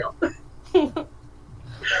 let's be real. No,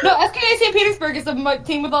 SKA St. Petersburg is the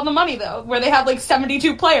team with all the money, though, where they have, like,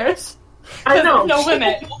 72 players. I know. There's no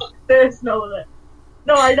limit. There's no limit.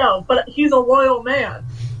 No, I know, but he's a loyal man.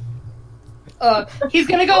 His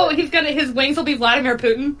wings will be Vladimir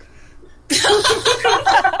Putin.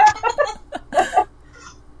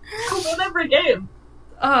 He'll win every game.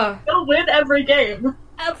 He'll win every game.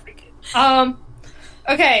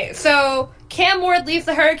 Okay, so Cam Ward leaves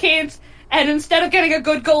the Hurricanes, and instead of getting a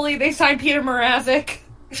good goalie, they signed Peter Mrazek.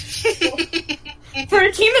 For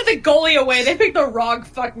a team that's a goalie away, they picked the wrong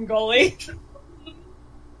fucking goalie.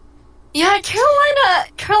 Yeah,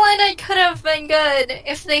 Carolina could have been good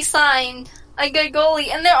if they signed a good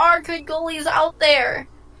goalie, and there are good goalies out there.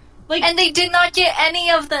 Like, and they did not get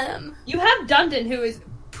any of them. You have Dundon, who is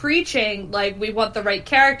preaching, like, we want the right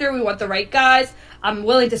character, we want the right guys, I'm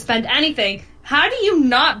willing to spend anything. How do you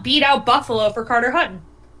not beat out Buffalo for Carter Hutton?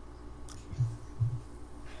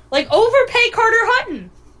 Like, overpay Carter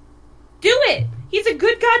Hutton. Do it. He's a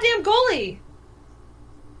good goddamn goalie.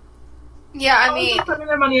 Yeah, I mean, they're putting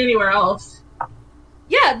their money anywhere else.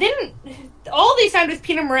 Yeah, all they signed was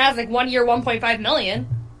Peter Mrazek, 1 year, $1.5 million.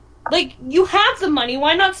 Like, you have the money,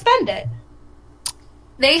 why not spend it?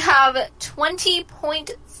 They have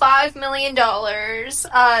 $20.5 million.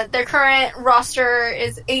 Their current roster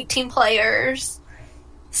is 18 players.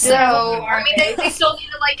 So, I mean, they still need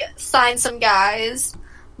to, like, sign some guys.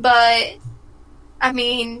 But, I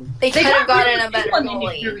mean, they could have gotten a better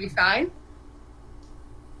goalie.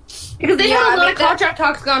 Because they had a lot of contract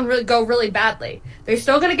talks go really badly. They're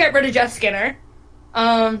still going to get rid of Jeff Skinner.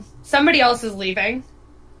 Somebody else is leaving.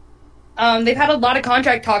 They've had a lot of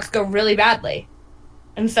contract talks go really badly.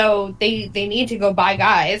 And so they need to go buy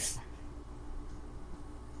guys.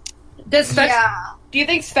 Does Fetch, do you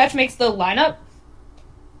think Fetch makes the lineup?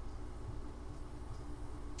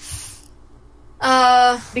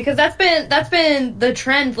 Because that's been the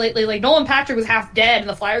trend lately. Like, Nolan Patrick was half dead, and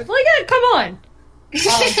the Flyers were like, yeah, come on.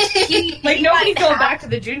 Nobody's going back to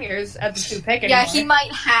the juniors at the 2 pick anymore. Yeah, he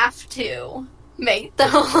might have to make the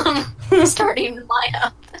starting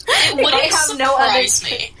lineup. It wouldn't surprise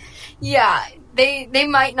me. Yeah, they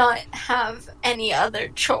might not have any other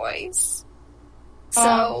choice.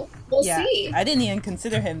 So, we'll see. I didn't even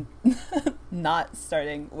consider him not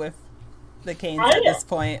starting with the Canes at this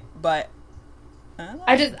point, but...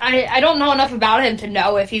 I don't know enough about him to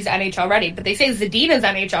know if he's NHL ready, but they say Zadina's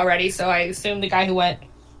NHL ready, so I assume the guy who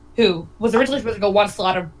was originally supposed to go one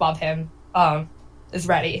slot above him, is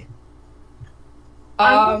ready.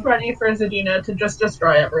 I'm just ready for Zadina to just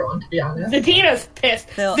destroy everyone, to be honest. Zadina's pissed.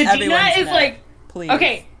 Zadina is like, please.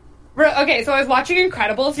 Okay, so I was watching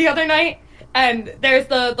Incredibles the other night, and there's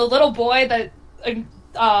the little boy that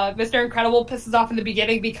Mr. Incredible pisses off in the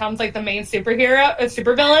beginning, becomes like the main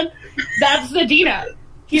supervillain. That's Zadina.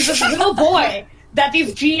 He's this little boy that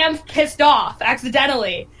these GMs pissed off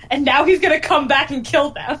accidentally, and now he's gonna come back and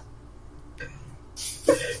kill them.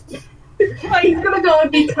 He's gonna go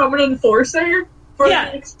and become an enforcer for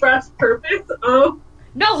the express purpose of...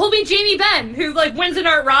 No, he'll be Jamie Benn, who like wins an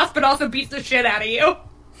Art Ross but also beats the shit out of you.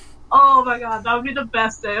 Oh my god, that would be the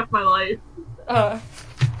best day of my life.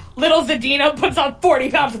 Little Zadina puts on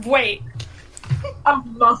 40 pounds of weight. Of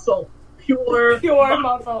muscle. Pure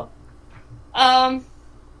muscle.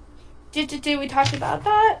 Did we talk about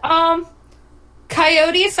that?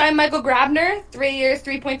 Coyotes signed Michael Grabner, 3 years,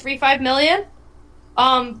 $3.35 million.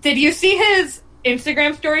 Did you see his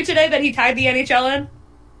Instagram story today that he tied the NHL in?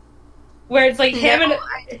 Where it's like him and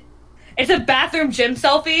it's a bathroom gym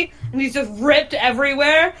selfie, and he's just ripped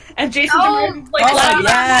everywhere, and Jason Demers is like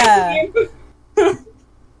laughing.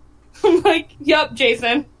 I'm like, yup,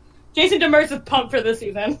 Jason. Jason Demers is pumped for this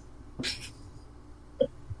season.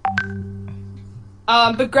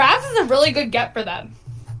 But Grabs is a really good get for them.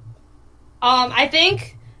 I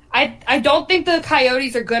don't think the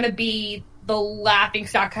Coyotes are going to be the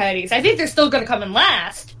laughingstock Coyotes. I think they're still going to come in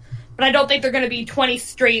last, but I don't think they're going to be 20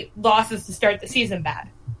 straight losses to start the season bad.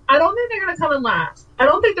 I don't think they're going to come in last. I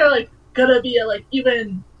don't think they're like going to be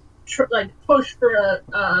even push for a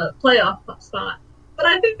playoff spot. But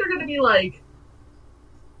I think they're going to be like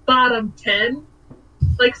bottom 10.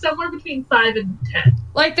 Like somewhere between 5 and 10.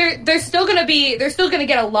 Like they're still gonna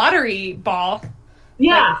get a lottery ball.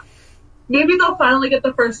 Yeah. Like, maybe they'll finally get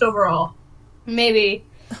the first overall. Maybe.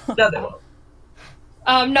 No, they won't.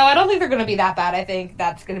 No, I don't think they're gonna be that bad. I think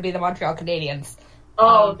that's gonna be the Montreal Canadiens.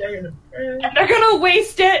 They're gonna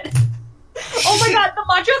waste it. Oh my god, the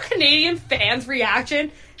Montreal Canadiens fans'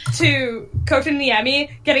 reaction to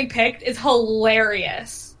Kotkaniemi getting picked is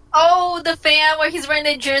hilarious. Oh, the fan where he's wearing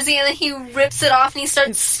the jersey and then he rips it off and he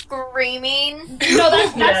starts screaming. No,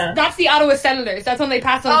 that's the Ottawa Senators. That's when they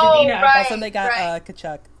passed on Zadina. Right, that's when they got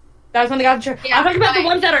Kachuk. That's when they got Kachuk. Yeah, I'm talking about the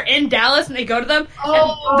ones that are in Dallas and they go to them.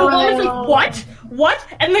 And the one is like, what? What?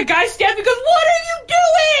 And the guy stands and goes, what are you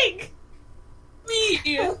doing?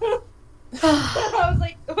 Me. I was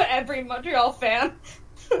like, every Montreal fan.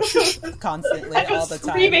 Constantly, all the time.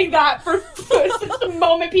 Screaming that for since the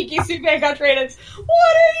moment P.K. Subban got traded.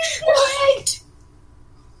 What are you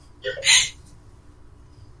doing?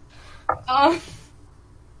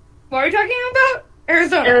 What are we talking about?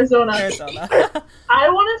 Arizona. Arizona. I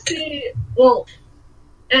want to see. Well,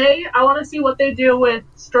 I want to see what they do with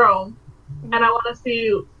Strom, and I want to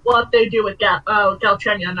see what they do with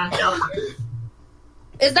Galchenyuk, not Gallagher.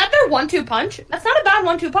 Is that their 1-2 punch? That's not a bad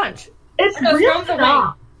 1-2 punch. It's No, really Strom's a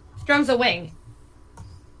not. wing. Strom's a wing.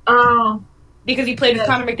 Oh, Because he played with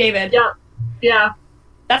Connor McDavid. yeah.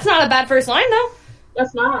 That's not a bad first line, though.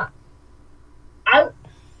 That's not. I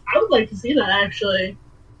would like to see that, actually.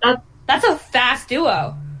 That's a fast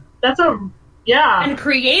duo. That's a And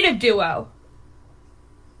creative duo.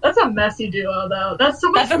 That's a messy duo, though. That's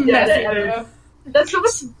so much That's a dead messy energy. duo. That's so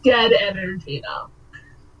much dead energy, though.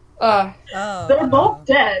 Oh, They're both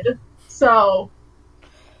dead, so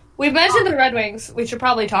We've mentioned the Red Wings. We should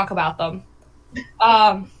probably talk about them.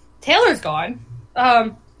 Taylor's gone.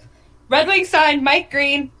 Red Wings signed Mike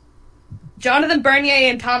Green, Jonathan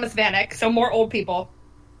Bernier, and Thomas Vanek, so more old people.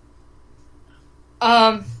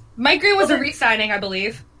 Mike Green was a re-signing, I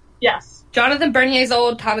believe. yes. Jonathan Bernier's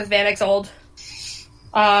old, Thomas Vanek's old.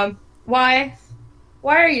 Why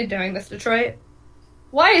are you doing this, Detroit?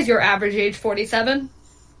 Why is your average age 47?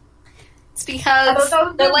 It's because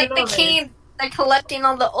they're like the king. They're collecting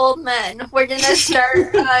all the old men. We're gonna start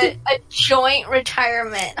a joint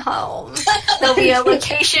retirement home. There'll be a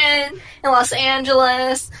location in Los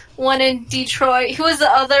Angeles, one in Detroit. Who was the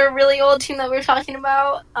other really old team that we were talking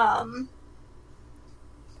about?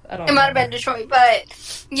 It might have been Detroit,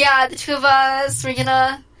 but yeah, the two of us, we're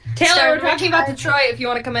gonna Taylor, we're talking about Detroit if you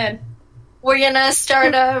want to come in. We're gonna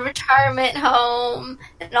start a retirement home,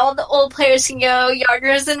 and all the old players can go.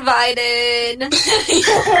 Yager's invited.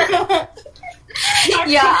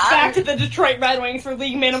 Yeah. Back to the Detroit Red Wings for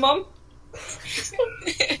league minimum.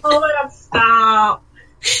 Oh my god, stop.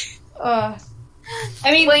 I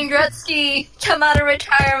mean, Wayne Gretzky, come out of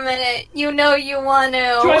retirement. You know you want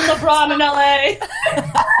to. join LeBron in LA.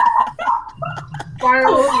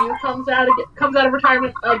 Mario comes out of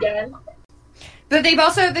retirement again. But they've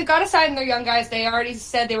got to sign their young guys. They already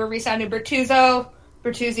said they were re-signing Bertuzzi,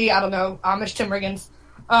 I don't know, Amish Tim Riggins.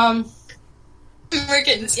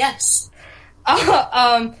 Riggins, yes.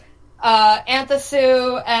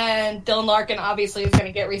 Anthisu and Dylan Larkin obviously is going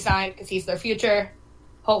to get re-signed because he's their future,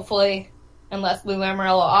 hopefully, unless Lou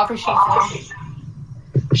Lamoriello offers shit.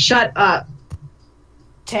 Shut up.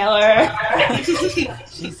 Taylor.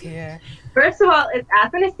 she's here. First of all, it's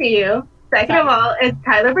Athanasiu. Second of all, it's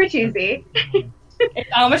Tyler Bertuzzi. It's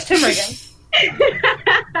Amish Tim Riggins.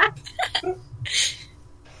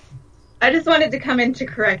 I just wanted to come in to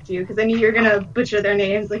correct you because I knew you were going to butcher their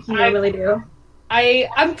names like you normally do.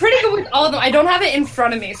 I'm pretty good with all of them. I don't have it in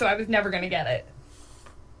front of me, so I was never going to get it.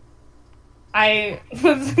 I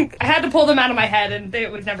had to pull them out of my head, and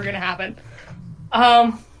it was never going to happen.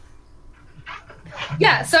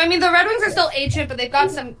 Yeah, so I mean, the Red Wings are still ancient, but they've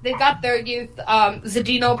got their youth.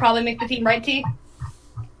 Zadino will probably make the team, right, T?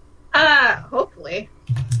 Hopefully.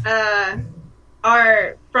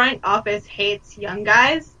 Our front office hates young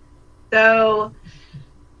guys, so,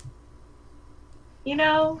 you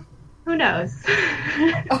know, who knows?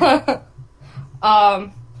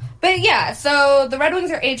 But yeah, so the Red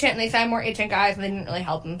Wings are ancient, and they signed more ancient guys, and they didn't really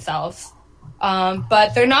help themselves.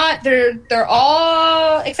 But they're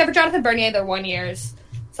all, except for Jonathan Bernier, they're 1 years.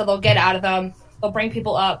 So they'll get out of them. They'll bring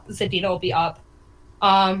people up. Zadina will be up.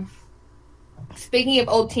 Speaking of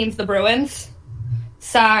old teams, the Bruins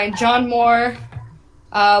signed John Moore,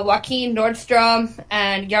 Joaquin Nordstrom,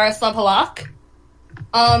 and Yaroslav Halak.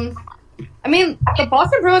 I mean, the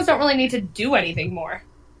Boston Bruins don't really need to do anything more.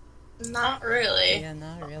 Not really. Yeah,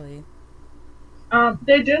 not really.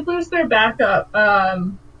 They did lose their backup.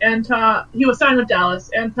 Anton, he was signed with Dallas.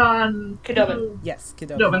 Anton Khudobin. Yes,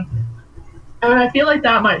 Khudobin. And I feel like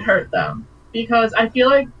that might hurt them because I feel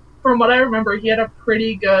like, from what I remember, he had a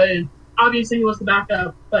pretty good. Obviously, he was the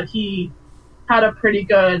backup, but he had a pretty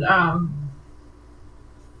good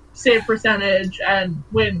save percentage and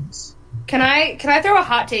wins. Can I throw a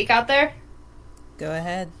hot take out there? Go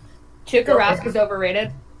ahead. Tuukka Rask is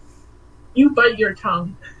overrated. You bite your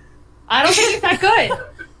tongue. I don't think it's that good.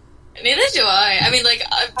 Neither do I. I mean, like,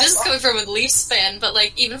 this is coming from a Leafs fan, but,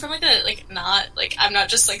 like, even from, like, I'm not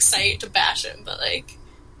just, like, psyched to bash him, but, like,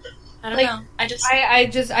 I don't know.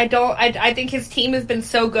 I think his team has been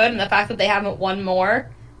so good, and the fact that they haven't won more,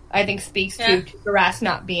 I think speaks to Tuukka Rask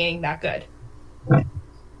not being that good.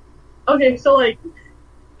 Okay, so, like,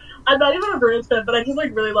 I'm not even a Bruins fan, but I just,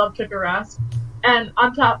 like, really love Tuukka Rask. And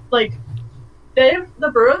on top, like, the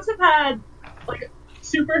Bruins have had, like,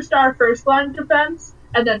 superstar first-line defense,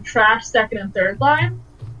 and then trash second and third line,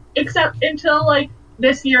 except until, like,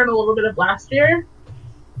 this year and a little bit of last year.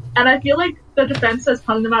 And I feel like the defense has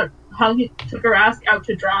hung Tuukka Rask out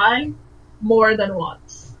to dry, more than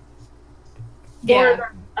once. More Yeah.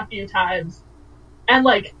 than a few times. And,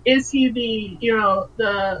 like, is he the, you know,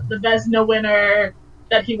 the Vesna winner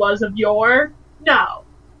that he was of yore? No.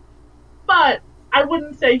 But I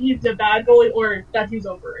wouldn't say he's a bad goalie or that he's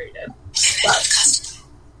overrated. But,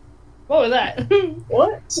 What was that?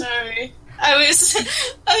 what? Sorry.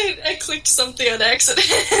 I clicked something on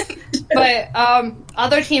accident. But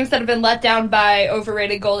other teams that have been let down by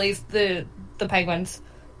overrated goalies, the Penguins.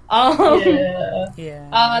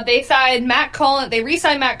 Yeah. They signed Matt Cullen. They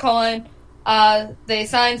re-signed Matt Cullen. They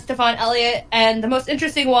signed Stefan Elliott, and the most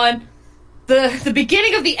interesting one, the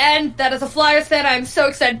beginning of the end. That as a Flyers fan, I'm so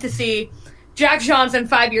excited to see Jack Johnson,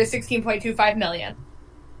 5 years, $16.25 million.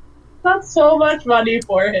 That's so much money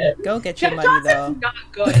for him. Go get your Jack money, Johnson's though.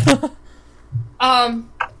 not good.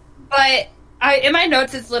 But in my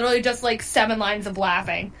notes, it's literally just like 7 lines of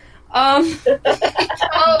laughing. Oh,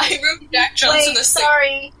 I wrote Jack Johnson wait, the same.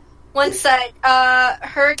 sorry. One sec.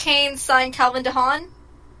 Hurricanes signed Calvin DeHaan.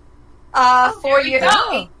 4 years.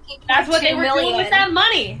 go. That's what they $18.2 were doing million. with that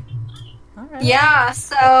money. All right. Yeah,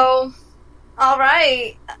 so,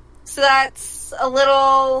 alright. So that's a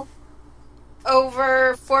little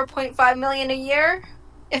over $4.5 million a year,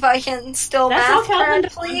 if I can still That's math all Calvin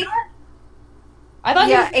correctly. I thought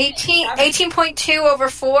Yeah, he was, 18.2 over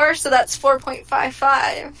 4, so that's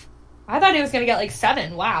 4.55. I thought he was going to get like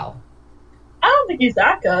 7. Wow. I don't think he's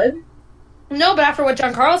that good. No, but after what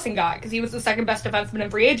John Carlson got, because he was the second best defenseman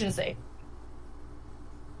in free agency.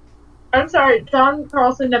 I'm sorry, John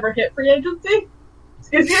Carlson never hit free agency?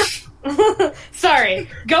 Excuse you? Sorry,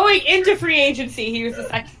 going into free agency, he was the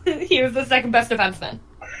second. He was the second best defenseman.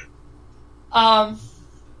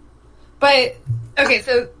 But okay,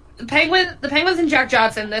 so the Penguins and Jack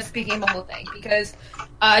Johnson. This became a whole thing because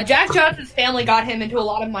Jack Johnson's family got him into a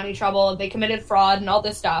lot of money trouble. They committed fraud and all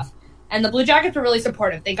this stuff. And the Blue Jackets were really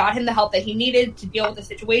supportive. They got him the help that he needed to deal with the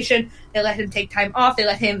situation. They let him take time off. They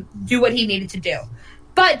let him do what he needed to do.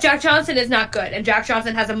 But Jack Johnson is not good, and Jack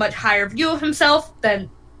Johnson has a much higher view of himself than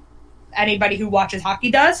anybody who watches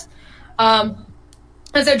hockey does. And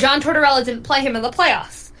so John Tortorella didn't play him in the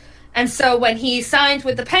playoffs. And so when he signed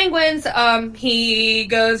with the Penguins, he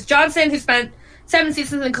goes, Johnson, who spent 7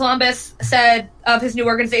 seasons in Columbus, said of his new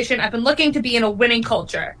organization, I've been looking to be in a winning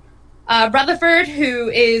culture. Rutherford, who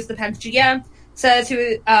is the Pens GM, says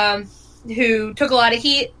who took a lot of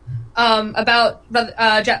heat about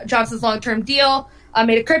Johnson's long-term deal,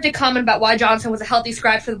 made a cryptic comment about why Johnson was a healthy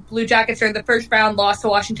scratch for the Blue Jackets during the first round loss to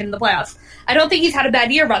Washington in the playoffs. I don't think he's had a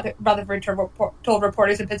bad year, Rutherford told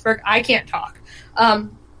reporters in Pittsburgh. I can't talk.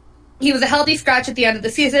 He was a healthy scratch at the end of the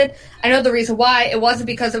season. I know the reason why. It wasn't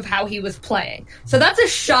because of how he was playing. So that's a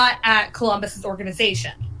shot at Columbus's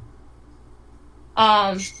organization.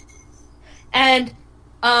 And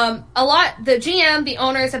the GM, the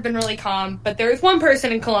owners have been really calm, but there is one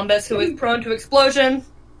person in Columbus who is prone to explosion,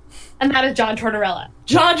 and that is John Tortorella.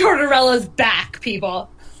 John Tortorella's back, people.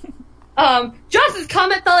 Johnson's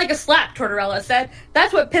comment felt like a slap, Tortorella said.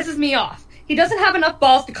 That's what pisses me off. He doesn't have enough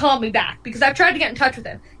balls to call me back, because I've tried to get in touch with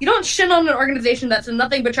him. You don't shit on an organization that's done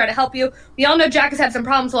nothing but try to help you. We all know Jack has had some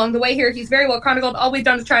problems along the way here. He's very well chronicled. All we've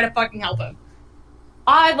done is try to fucking help him.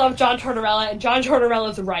 I love John Tortorella, and John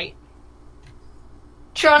Tortorella's right.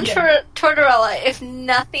 John Tortorella, if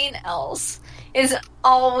nothing else, is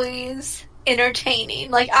always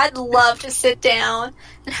entertaining. Like, I'd love to sit down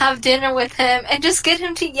and have dinner with him and just get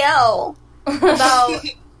him to yell about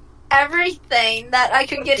everything that I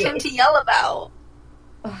could get him to yell about.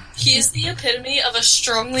 He is the epitome of a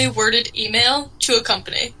strongly worded email to a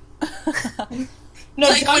company. No,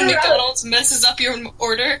 Like John when Tortorella- McDonald's messes up your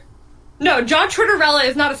order. No, John Tortorella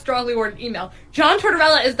is not a strongly worded email. John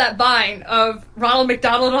Tortorella is that vine of Ronald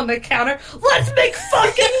McDonald on the counter. Let's make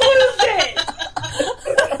fucking lose it!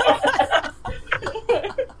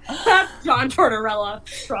 That's John Tortorella,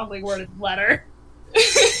 strongly worded letter.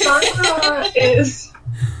 Sandra is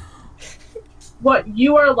what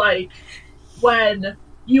you are like when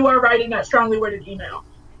you are writing that strongly worded email.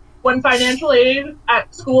 When financial aid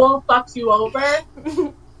at school fucks you over,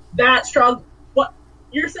 that strong. What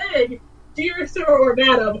you're saying, dear sir or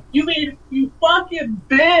madam, you mean you fucking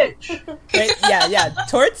bitch. Right? Yeah.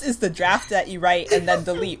 Torts is the draft that you write and then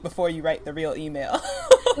delete before you write the real email.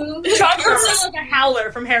 John Tortorella is like a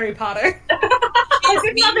howler from Harry Potter. He's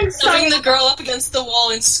me shoving the girl up against the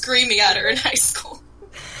wall and screaming at her in high school.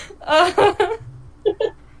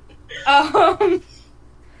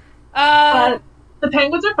 The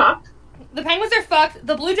Penguins are fucked. The Penguins are fucked.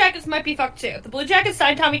 The Blue Jackets might be fucked too. The Blue Jackets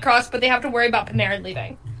signed Tommy Cross, but they have to worry about Panarin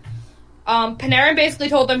leaving. Panarin basically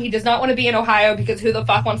told them he does not want to be in Ohio because who the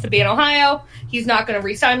fuck wants to be in Ohio? He's not going to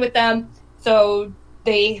re-sign with them. So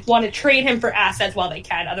they want to trade him for assets while they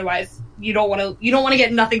can. Otherwise, you don't want to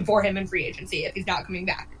get nothing for him in free agency if he's not coming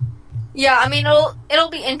back. Yeah, I mean, it'll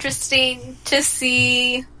be interesting to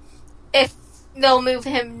see if they'll move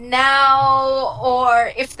him now,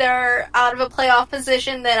 or if they're out of a playoff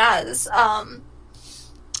position, then as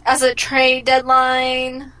a trade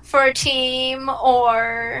deadline for a team,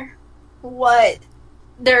 or what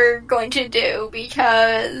they're going to do,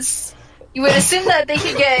 because you would assume that they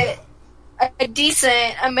could get a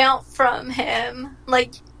decent amount from him,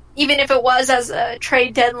 like, even if it was as a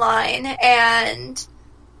trade deadline. And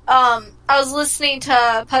I was listening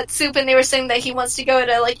to Putt Soup, and they were saying that he wants to go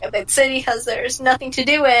to, like, a big city because there's nothing to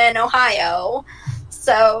do in Ohio.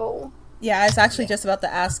 So yeah, I was actually just about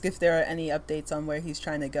to ask if there are any updates on where he's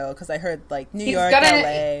trying to go, because I heard, like, New York,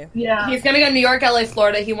 LA. Yeah. He's going to go New York, LA,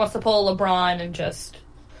 Florida. He wants to pull LeBron and just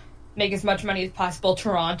make as much money as possible.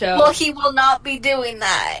 Toronto. Well, he will not be doing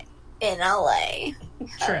that in LA.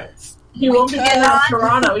 True. He won't be getting out of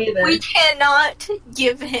Toronto either. We cannot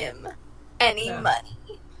give him any money.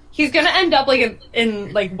 He's going to end up, like,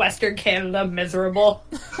 in like, Western Canada, miserable.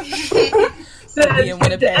 Be in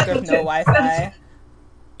Winnipeg with no Wi-Fi.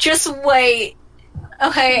 Just wait.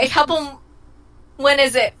 Okay, when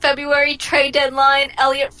is it? February trade deadline.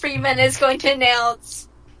 Elliot Friedman is going to announce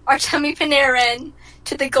Artemi Panarin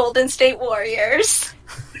to the Golden State Warriors.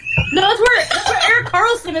 No, that's where Erik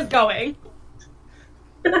Karlsson is going.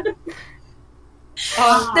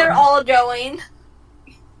 They're all going.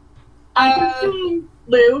 I can see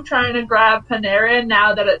Lou trying to grab Panarin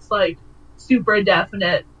now that it's, like, super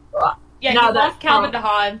definite. Yeah, now he wants Calvin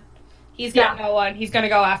DeHaan. He's got no one. He's going to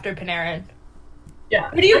go after Panarin. Yeah.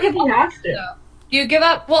 Who do you give he has to. Do you give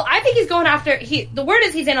up? Well, I think he's going after... The word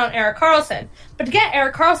is he's in on Erik Karlsson. But to get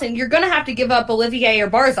Erik Karlsson, you're going to have to give up Olivier or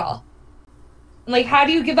Barzal. Like, how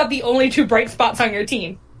do you give up the only two bright spots on your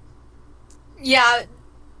team? Yeah,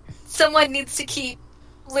 someone needs to keep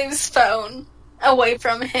Lou's phone away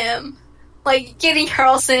from him. Like, getting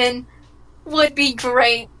Karlsson would be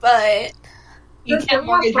great, but you can't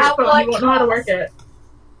mortgage your phone. You won't know how to work it.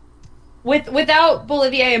 Without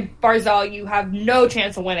Olivier and Barzal, you have no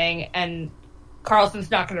chance of winning, and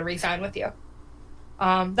Karlsson's not going to re-sign with you.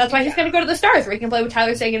 That's why he's going to go to the Stars, where he can play with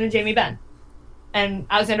Tyler Seguin and Jamie Benn. And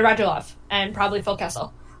Alexander Radulov. And probably Phil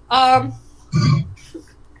Kessel. I'm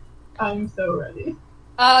so ready.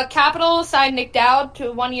 Capitals signed Nick Dowd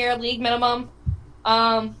to a 1-year league minimum.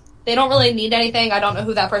 They don't really need anything. I don't know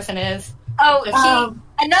who that person is. Oh,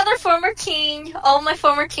 another former King. All my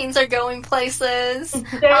former Kings are going places.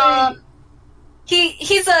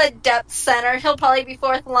 He's a depth center. He'll probably be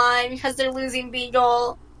fourth line because they're losing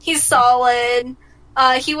Beagle. He's solid.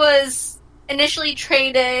 He was initially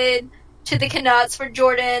traded to the Canucks for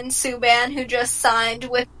Jordan Subban, who just signed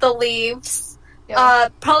with the Leafs. Yeah.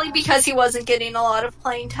 Probably because he wasn't getting a lot of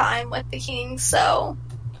playing time with the Kings, so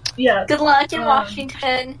yeah. Good luck in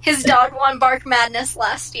Washington. His dog won Bark Madness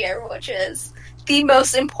last year, which is the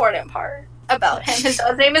most important part about him. His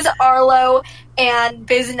dog's name is Arlo, and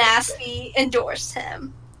Biznasty endorsed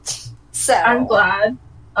him. So I'm glad.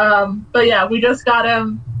 But yeah, we just got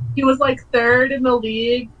him. He was like third in the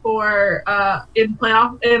league for in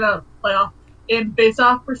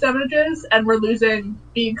face-off percentages, and we're losing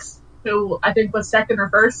Beeks, who I think was second or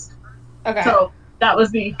first. Okay. So that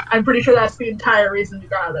was I'm pretty sure that's the entire reason we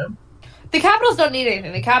got him. The Capitals don't need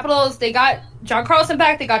anything. The Capitals, they got John Carlson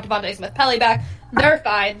back, they got Devontae Smith-Pelly back. They're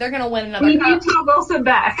fine. They're going to win another cup. We need Tom Wilson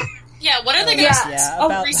back. Yeah, when are they going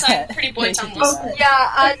to re-sign Pretty Boy Tom Wilson?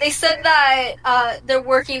 Yeah, they said that they're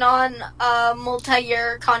working on a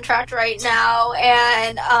multi-year contract right now,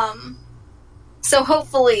 and so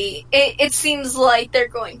hopefully it seems like they're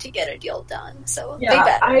going to get a deal done. So they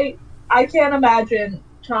better. I can't imagine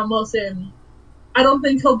Tom Wilson. I don't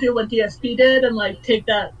think he'll do what DSP did and like take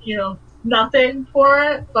that, nothing for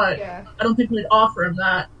it, but I don't think we'd offer him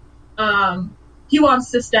that. He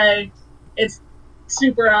wants to stay. It's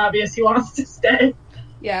super obvious he wants to stay.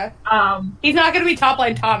 Yeah. He's not going to be top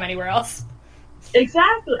line Tom anywhere else.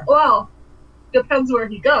 Exactly. Well, depends where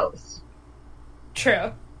he goes.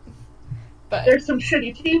 True. But there's some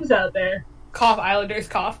shitty teams out there. Cough, Islanders,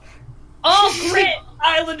 cough. Oh, great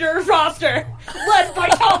Islander roster, led by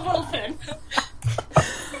Tom Wilson.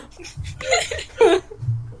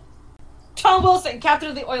 Tom Wilson, captain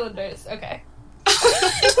of the Oilanders. Okay.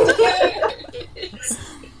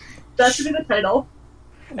 That should be the title.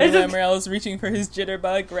 Lou Lamoriello is reaching for his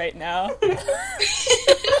jitterbug right now.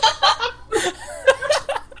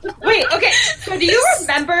 Wait, okay. So do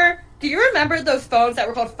you remember those phones that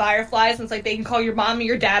were called Fireflies? And it's like they can call your mom and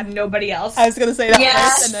your dad and nobody else. I was gonna say that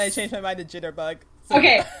first, and then I changed my mind to jitterbug. So.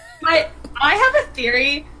 Okay, I have a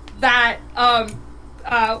theory that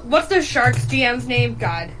What's the Sharks GM's name?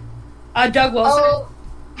 God. Doug Wilson. Oh,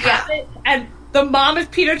 Yeah. And the mom is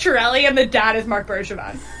Peter Chiarelli and the dad is Mark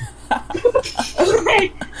Bergevin.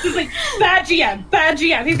 He's like, bad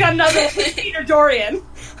GM. He's got another Peter Dorian.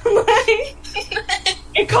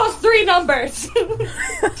 It costs 3 numbers.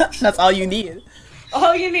 That's all you need.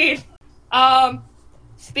 All you need.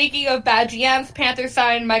 Speaking of bad GMs, Panthers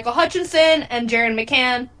signed Michael Hutchinson and Jaron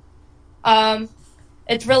McCann.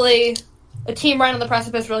 It's really, a team right on the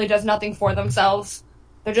precipice really does nothing for themselves.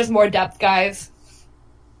 They're just more depth guys.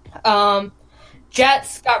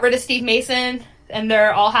 Jets got rid of Steve Mason, and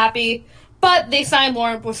they're all happy. But they signed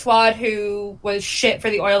Laurent Brossoit, who was shit for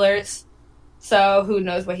the Oilers. So who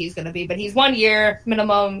knows what he's going to be. But he's 1 year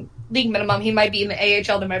minimum, league minimum. He might be in the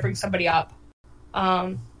AHL. They might bring somebody up.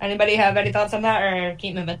 Anybody have any thoughts on that, or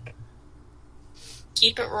keep moving?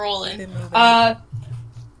 Keep it rolling.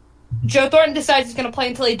 Joe Thornton decides he's going to play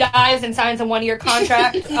until he dies and signs a 1-year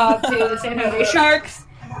contract to the San Jose Sharks,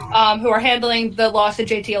 who are handling the loss of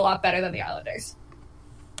JT a lot better than the Islanders.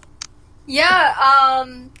 Yeah,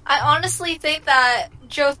 I honestly think that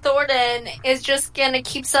Joe Thornton is just going to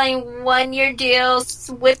keep signing 1-year deals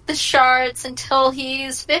with the Sharks until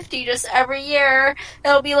he's 50, just every year.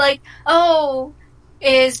 It'll be like, oh,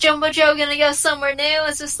 is Jumbo Joe going to go somewhere new?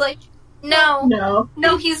 It's just like, no,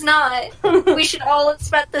 he's not. We should all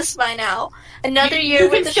expect this by now. Another year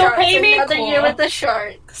with the Sharks, another year with the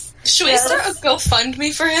Sharks. Should we start a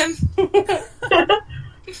GoFundMe for him?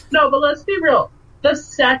 No, but let's be real. The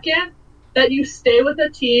second that you stay with a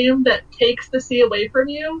team that takes the C away from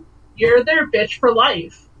you, you're their bitch for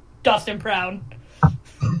life. Dustin Brown.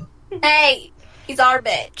 Hey, he's our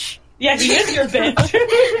bitch. Yeah, he is your bitch.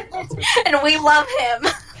 And we love him.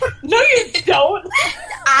 No, you don't.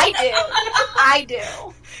 I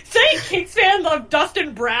do. Saying Kings fans love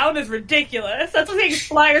Dustin Brown is ridiculous. That's what saying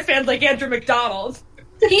Flyers fans like Andrew McDonald.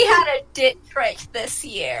 He had a dick trick this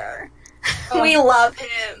year. We love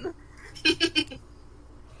him.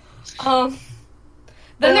 Then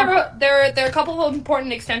there are a couple of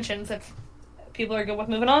important extensions if people are good with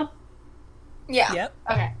moving on. Yeah. Yep.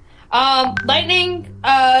 Okay. Lightning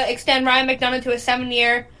extend Ryan McDonough to a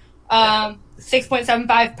 7-year,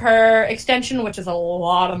 $6.75 per extension, which is a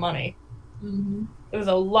lot of money. Mm-hmm. It was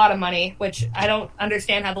a lot of money, which I don't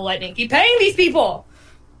understand how the Lightning keep paying these people.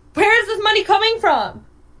 Where is this money coming from?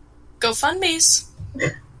 GoFundMes.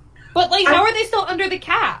 But how are they still under the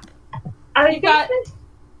cap? You've got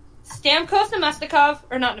Stamkos, Nemestikov,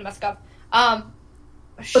 or not Nemestikov.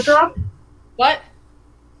 Kucherov? What?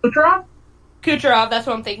 Kucherov? That's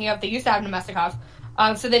what I'm thinking of. They used to have Nemestikov.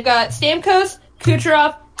 So they've got Stamkos,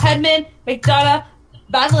 Kucherov, Hedman, McDonough,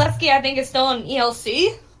 Vasilevsky, I think, is still on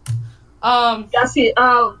ELC. Yes,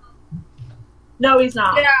 no, he's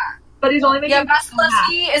not. Yeah. But he's only making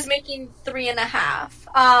Vasilevsky is making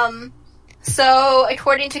 3.5. So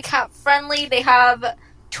according to Cap Friendly, they have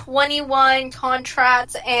 21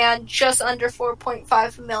 contracts and just under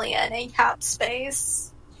 4.5 million in cap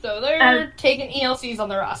space. So they're taking ELCs on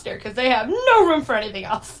the roster because they have no room for anything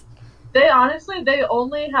else. They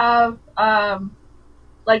only have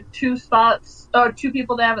 2 spots or 2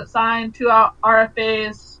 people they haven't signed, 2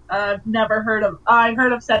 RFAs. I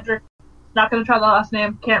heard of Cedric. Not going to try the last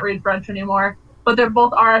name. Can't read French anymore. But they're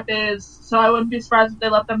both RFAs, so I wouldn't be surprised if they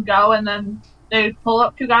let them go and then they pull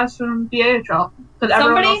up 2 guys from the AHL because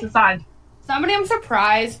everyone else is signed. Somebody I'm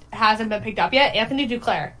surprised hasn't been picked up yet. Anthony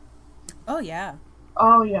Duclair. Oh yeah.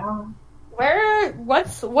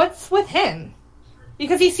 What's with him?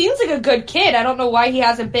 Because he seems like a good kid. I don't know why he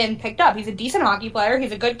hasn't been picked up. He's a decent hockey player.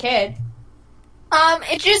 He's a good kid.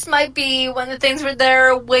 It just might be one of the things where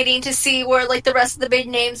they're waiting to see where the rest of the big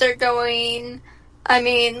names are going. I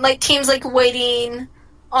mean, teams waiting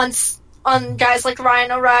on guys like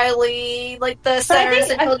Ryan O'Reilly, the centers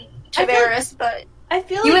until Tavares. But I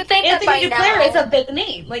feel you like would think Anthony that by Duclair now is a big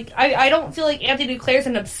name. I don't feel like Anthony Duclair is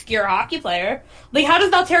an obscure hockey player. How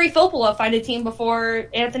does Valtteri Filppula find a team before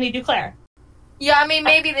Anthony Duclair? Yeah, I mean,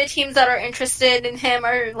 maybe the teams that are interested in him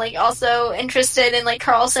are also interested in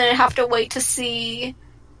Carlson and have to wait to see.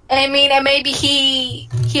 I mean, and maybe he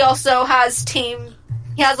also has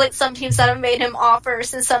he has some teams that have made him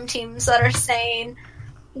offers and some teams that are saying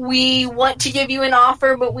we want to give you an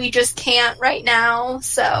offer but we just can't right now.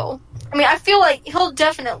 So I mean, I feel like he'll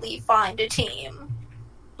definitely find a team.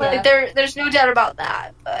 There's no doubt about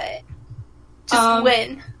that, but just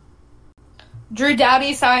win. Drew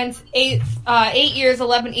Doughty signs 8 years,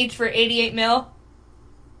 11 each for $88 million.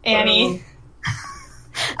 Annie.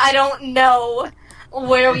 I don't know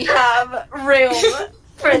where we have room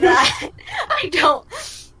for that. I don't.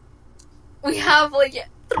 We have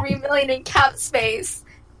 $3 million in cap space,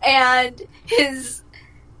 and his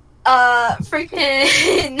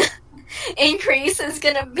freaking increase is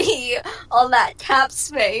gonna be on that cap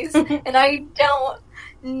space, and I don't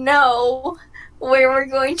know where we're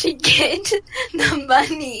going to get the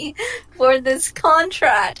money for this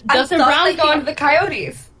contract. Justin Brown's going to the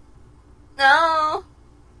Coyotes. No.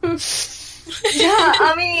 Yeah,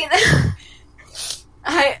 I mean,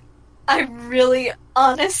 I really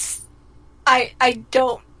I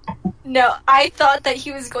don't know. I thought that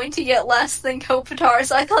he was going to get less than Kopitar,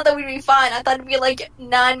 so I thought that we'd be fine. I thought it'd be like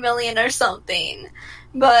 $9 million or something,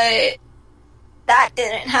 but that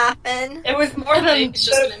didn't happen. It was more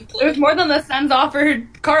than the Sens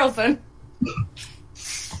offered Carlson.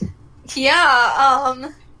 Yeah.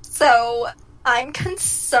 So I'm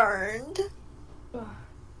concerned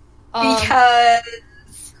because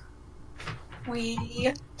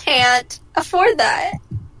we can't afford that.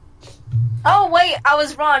 Oh wait, I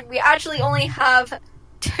was wrong. We actually only have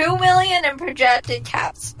 $2 million in projected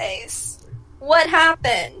cap space. What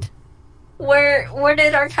happened? Where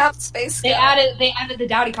did our cap space go? They added the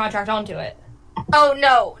Doughty contract onto it. Oh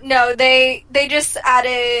no, they just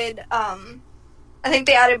added I think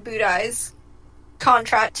they added Budai's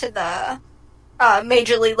contract to the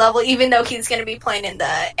major league level, even though he's going to be playing in the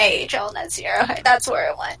AHL next year. Okay, that's where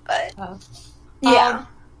it went, but yeah.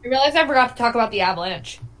 I realized I forgot to talk about the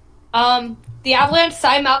Avalanche. The Avalanche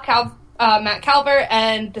signed Matt Calvert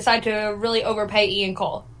and decided to really overpay Ian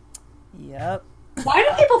Cole. Yep. Why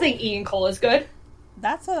do people think Ian Cole is good?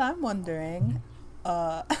 That's what I'm wondering.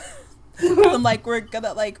 I'm like, we're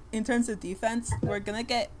gonna, like, in terms of defense, we're gonna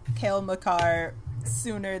get Cale Makar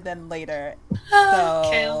sooner than later. So,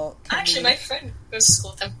 Cale. Actually, my friend goes to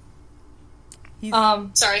school with him. He's,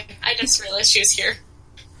 sorry, I just realized she was here.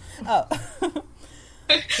 Oh.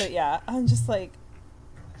 But yeah, I'm just like,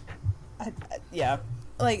 yeah.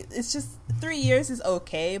 Like, it's just, 3 years is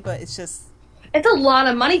okay, but it's just... It's a lot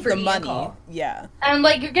of money for the Ian money, Cole. yeah. And,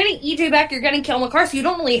 like, you're getting EJ back, you're getting Cale Makar, so you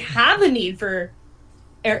don't really have a need for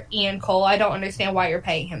Ian Cole. I don't understand why you're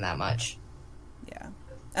paying him that much. Yeah.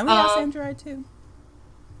 And we got Sam Girard, too.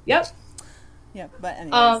 Yep. Yeah, but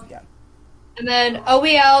anyways, yeah. And then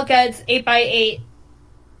OEL gets 8x8.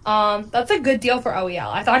 That's a good deal for OEL.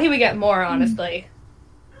 I thought he would get more, honestly.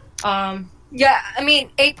 Yeah, I mean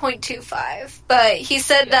 8.25, but he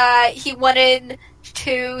said that he wanted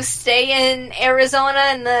to stay in Arizona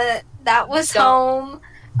and that was home.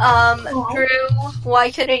 Drew,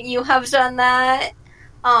 why couldn't you have done that?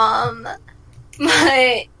 But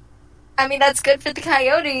I mean that's good for the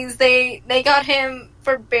Coyotes. They got him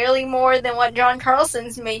for barely more than what John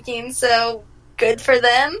Carlson's making, so good for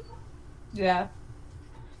them. Yeah.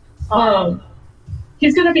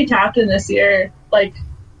 He's gonna be captain this year. Like,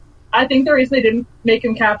 I think the reason they didn't make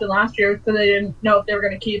him captain last year was because they didn't know if they were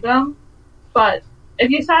going to keep him. But if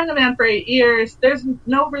you sign the man for 8 years, there's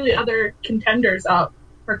no really other contenders up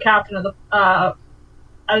for captain of the, I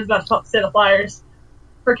was about to say the Flyers,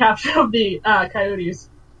 for captain of the Coyotes.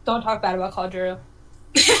 Don't talk bad about Claude Giroux.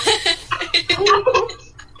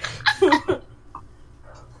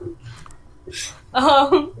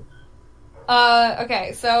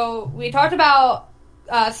 Okay, so we talked about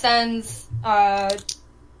Sens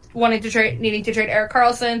needing to trade Erik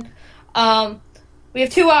Karlsson. We have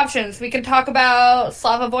two options. We can talk about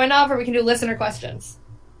Slava Voinov, or we can do listener questions.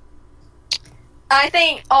 I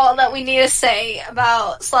think all that we need to say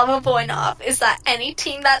about Slava Voinov is that any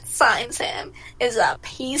team that signs him is a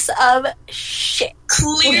piece of shit.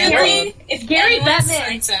 Clearly, if Gary Bettman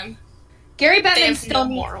signs him, Gary Bettman still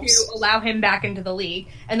needs to allow him back into the league,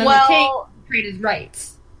 and then the King trade his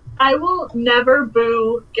rights. I will never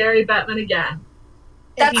boo Gary Bettman again.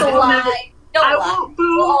 That's a lie. I won't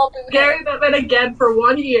boo Gary Bettman again for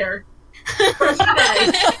 1 year. For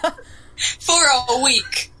a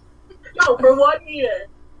week. No, for 1 year.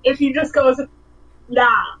 If he just goes, nah.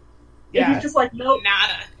 Yeah. If he's just like, nope.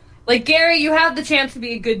 Nada. Like, Gary, you have the chance to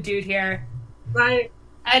be a good dude here. Right.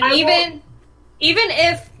 And even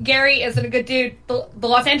if Gary isn't a good dude, the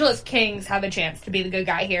Los Angeles Kings have a chance to be the good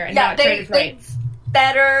guy here and not trade his rights.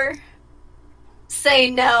 Better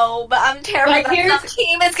say no, but I'm terrified that the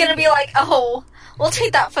team is going to be like, oh, we'll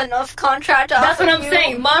take that Phaneuf contract off. That's what I'm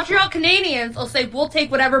saying. Montreal Canadiens will say, we'll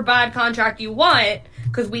take whatever bad contract you want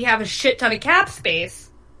because we have a shit ton of cap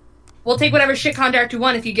space. We'll take whatever shit contract you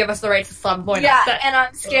want if you give us the rights to Slava Voinov. Yeah, and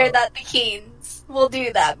I'm scared that the Kings will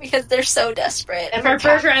do that because they're so desperate. And for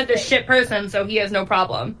Bergeron's a shit person, so he has no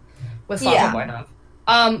problem with Slava Voinov.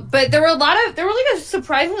 But there were like a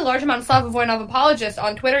surprisingly large amount of Slava Voinov apologists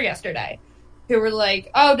on Twitter yesterday who were like,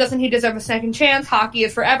 oh, doesn't he deserve a second chance? Hockey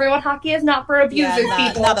is for everyone. Hockey is not for abusers,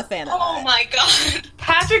 people. Not a fan of that. My God.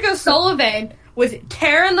 Patrick O'Sullivan was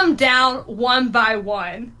tearing them down one by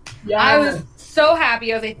one. Yeah. I was so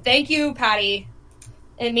happy. I was like, thank you, Patty.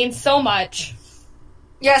 It means so much.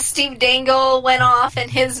 Yeah, Steve Dangle went off in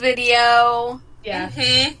his video. Yeah.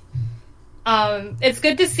 Mm-hmm. It's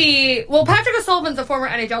good to see. Well, Patrick O'Sullivan's a former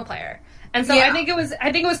NHL player, and so Yeah. I think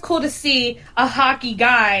it was cool to see a hockey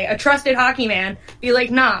guy, a trusted hockey man, be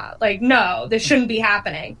like, nah, like no, this shouldn't be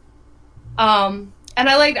happening. And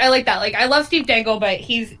I like that. Like, I love Steve Dangle, but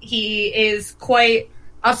he is quite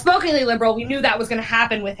outspokenly liberal. We knew that was going to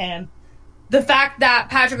happen with him. The fact that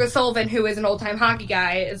Patrick O'Sullivan, who is an old-time hockey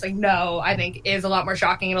guy, is like, no, I think is a lot more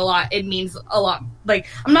shocking, and it means a lot. Like,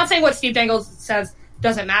 I'm not saying what Steve Dangle says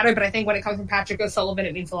doesn't matter, but I think when it comes from Patrick O'Sullivan,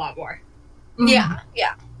 it means a lot more. Yeah.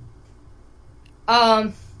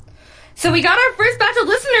 So we got our first batch of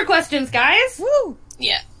listener questions, guys. Woo!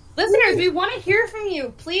 Yeah. Listeners, we want to hear from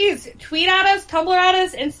you. Please tweet at us, Tumblr at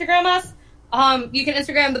us, Instagram us. You can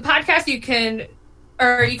Instagram the podcast. You can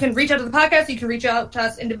reach out to the podcast. You can reach out to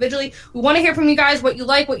us individually. We want to hear from you guys, what you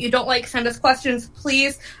like, what you don't like. Send us questions,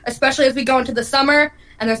 please, especially as we go into the summer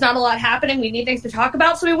and there's not a lot happening. We need things to talk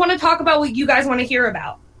about, so we want to talk about what you guys want to hear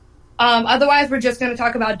about. Otherwise, we're just going to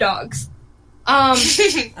talk about dogs. I'm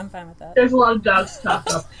fine with that. There's a lot of dogs to talk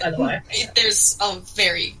about, by the way. There's a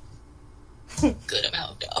very good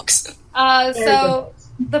amount of dogs. So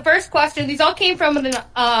the first question, these all came from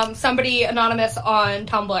somebody anonymous on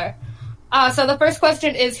Tumblr. So the first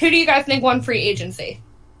question is, who do you guys think won free agency?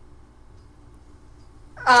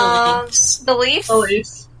 The Leafs. The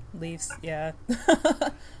Leafs. Leafs, yeah.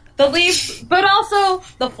 The Leafs, but also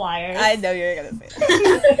the Flyers. I know you're gonna say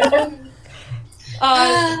that.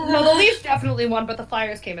 No, the Leafs definitely won, but the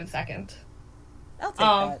Flyers came in second. I'll take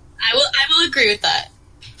that. I will agree with that.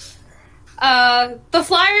 The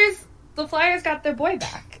Flyers got their boy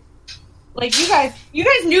back. Like, you guys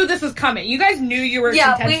knew this was coming. You guys knew you were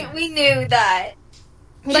Yeah, contention. we knew that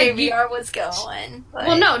Like, JVR was going. But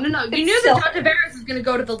Well, no. You knew still- that John Tavares was going to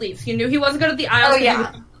go to the Leafs. You knew he wasn't going to the Isles. Oh, 'cause he yeah. was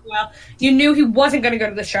doing so well. You knew he wasn't going to go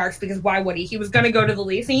to the Sharks because why would he? He was going to go to the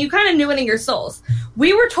Leafs, and you kind of knew it in your souls.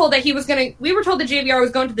 We were told that JVR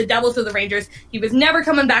was going to the Devils or the Rangers. He was never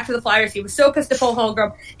coming back to the Flyers. He was so pissed at Paul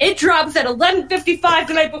Holmgren. It drops at 11:55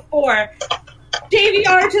 the night before.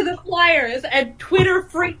 JVR to the Flyers, and Twitter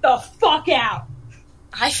freaked the fuck out.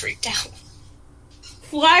 I freaked out.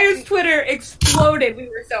 Flyers Twitter exploded. We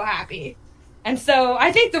were so happy. And so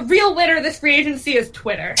I think the real winner of this free agency is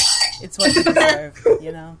Twitter. It's what you deserve,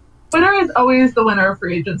 you know? Winner is always the winner of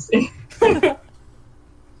free agency.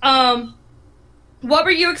 What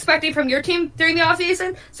were you expecting from your team during the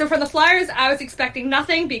offseason? So from the Flyers, I was expecting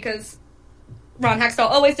nothing because Ron Hextall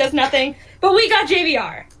always does nothing. But we got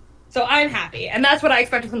JVR. So I'm happy. And that's what I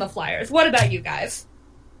expected from the Flyers. What about you guys?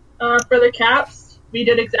 For the Caps, we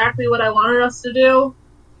did exactly what I wanted us to do.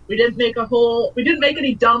 We didn't make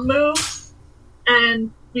any dumb moves,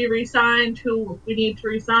 and we re-signed who we need to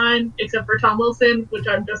re-sign, except for Tom Wilson, which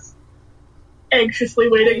I'm just anxiously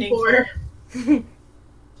waiting for.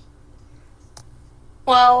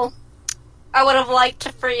 Well, I would have liked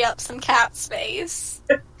to free up some cap space.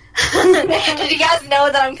 Did you guys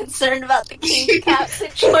know that I'm concerned about the Kings cap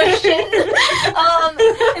situation?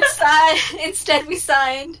 Instead we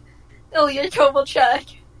signed Ilya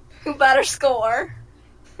Kovalchuk, who better score.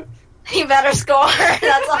 He better score.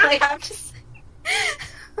 That's all I have to say.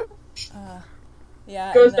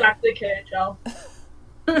 Yeah. Goes and then- back to the KHL.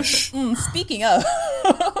 Speaking of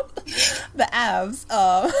the Avs,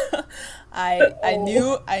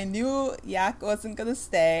 I knew Yak wasn't gonna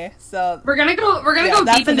stay, so We're gonna go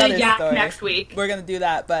that's deep into another Yak story. next week. We're gonna do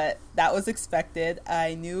that, but that was expected.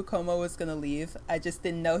 I knew Como was gonna leave. I just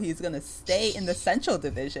didn't know he's gonna stay in the Central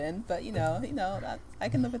Division. But you know that I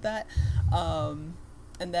can live with that.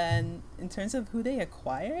 And then in terms of who they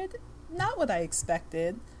acquired, not what I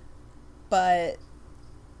expected, but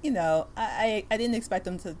you know, I didn't expect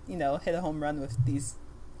them to hit a home run with these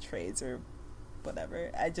trades or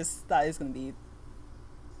whatever. I just thought it was gonna be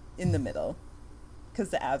in the middle, because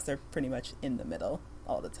the Avs are pretty much in the middle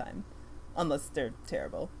all the time, unless they're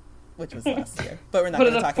terrible, which was last year. But we're not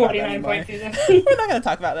going to talk about that anymore. We're not going to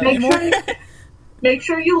talk about that anymore. Make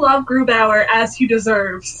sure you love Grubauer as he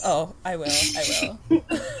deserves. Oh, I will.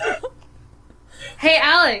 Hey,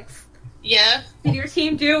 Alex. Yeah? Did your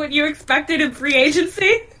team do what you expected in free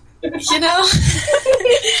agency? You know?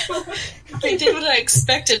 They did what I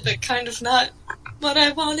expected, but kind of not what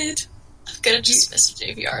I wanted. I'm gonna just miss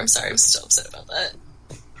JVR. I'm sorry, I'm still upset about that.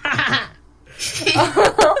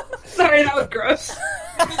 Sorry, that was gross.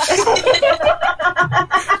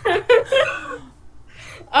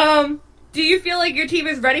 Do you feel like your team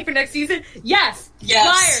is ready for next season? Yes. Yes.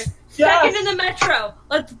 Flyers, second in the Metro.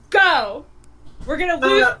 Let's go. We're gonna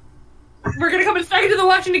lose. we're gonna come in second to the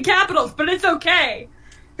Washington Capitals, but it's okay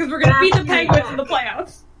because we're gonna beat the Penguins in the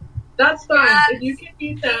playoffs. That's fine. If you can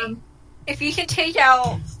beat them, if you can take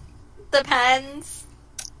out the Pens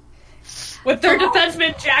with their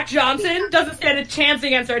defenseman Jack Johnson, doesn't stand a chance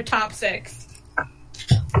against our top six.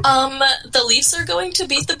 The Leafs are going to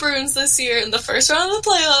beat the Bruins this year in the first round of the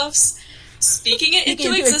playoffs. Speaking it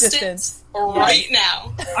into existence right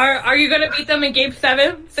now. Are you going to beat them in Game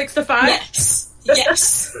 7, 6-5? Yes.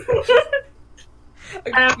 Yes.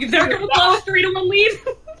 They're going to blow a 3-1 lead.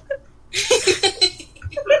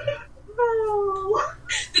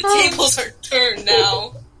 The tables are turned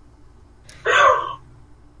now.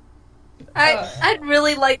 I'd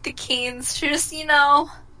really like the Kings to just,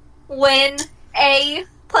 win a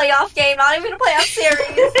playoff game, not even a playoff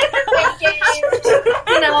series. A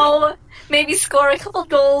game, maybe score a couple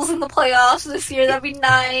goals in the playoffs this year. That'd be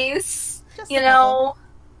nice.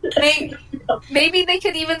 Maybe they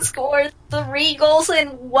could even score 3 goals in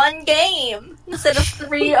 1 game instead of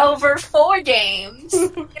 3 over 4 games.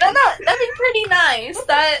 That'd be pretty nice.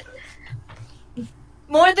 That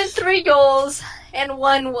more than 3 goals and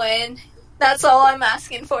 1 win. That's all I'm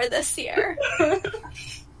asking for this year.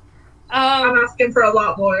 I'm asking for a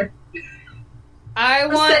lot more.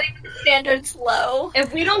 I'm setting the standards low.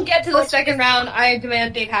 If we don't get to the second round, I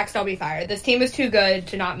demand Dave Haxtell be fired. This team is too good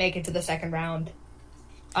to not make it to the second round.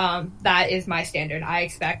 That is my standard. I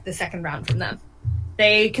expect the second round from them.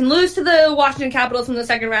 They can lose to the Washington Capitals in the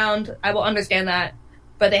second round. I will understand that,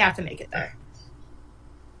 but they have to make it there.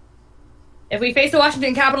 If we face the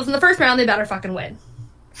Washington Capitals in the first round, they better fucking win.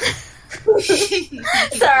 Sorry,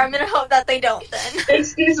 I'm gonna hope that they don't then.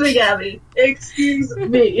 Excuse me, Gabby. Excuse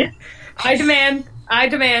me. I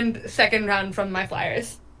demand second round from my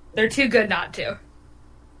Flyers. They're too good not to.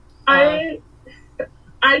 I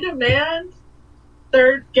demand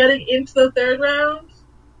they're getting into the third round,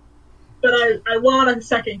 but I want a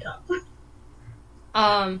second cup.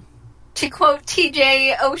 To quote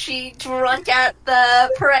TJ Oshie, drunk at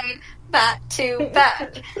the parade, back to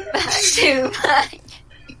back, back to back.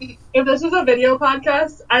 If this was a video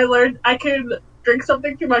podcast, I learned I could drink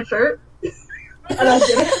something through my shirt. And I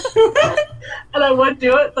did. And I would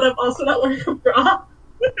do it, but I'm also not wearing a bra.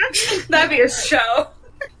 That'd be a show.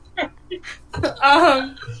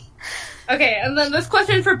 Okay, and then this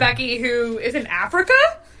question for Becky, who is in Africa,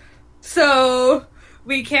 so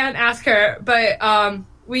we can't ask her, but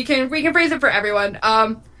we can phrase it for everyone.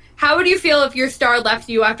 How would you feel if your star left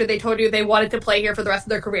you after they told you they wanted to play here for the rest of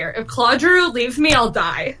their career? If Claude Giroux leaves me, I'll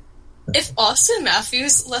die. If Austin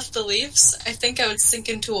Matthews left the Leafs, I think I would sink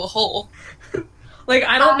into a hole.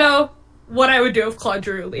 I don't know what I would do if Claude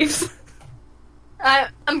Giroux leaves.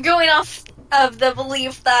 I'm going off of the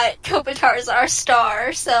belief that Kopitar is our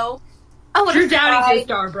star, so I would. Drew Downey's your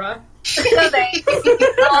star, bruh. No thanks.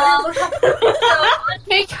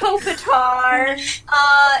 Andre Kopitar,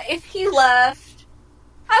 if he left,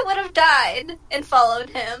 I would have died and followed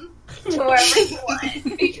him to wherever he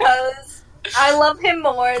went because I love him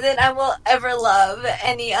more than I will ever love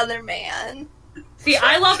any other man. See,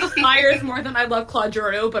 I love the Flyers more than I love Claude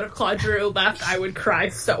Giroux, but if Claude Giroux left, I would cry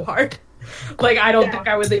so hard. I don't think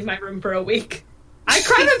I would leave my room for a week. I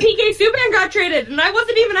cried when PK Subban got traded, and I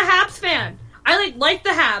wasn't even a Habs fan. I liked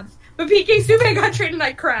the Habs, but PK Subban got traded and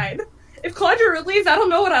I cried. If Claude Giroux leaves, I don't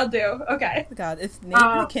know what I'll do. Okay. Oh God, if Nate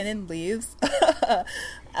McKinnon leaves,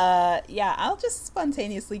 I'll just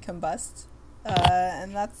spontaneously combust,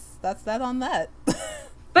 and that's that on that.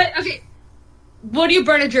 But okay, would you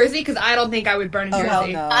burn a jersey? Because I don't think I would burn a jersey. Hell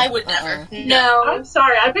no. I would never. No. I'm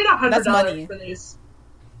sorry, I paid That's money. $100 for these.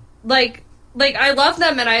 I love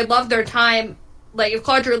them and I love their time. If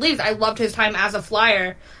Claude Giroux leaves, I loved his time as a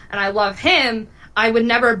Flyer, and I love him. I would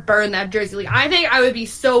never burn that jersey. I think I would be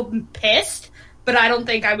so pissed, but I don't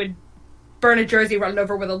think I would burn a jersey run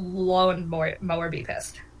over with a lawn mower be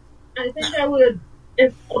pissed. I think I would,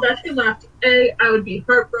 if Ovechkin left, I would be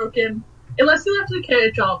heartbroken. Unless he left the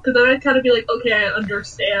KHL, because then I'd kind of be like, okay, I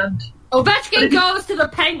understand. Ovechkin goes to the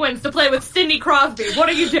Penguins to play with Sidney Crosby. What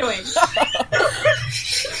are you doing?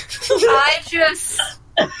 I just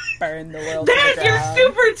burn the world. There's your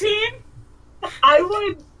super team!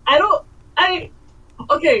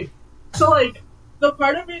 Okay, so the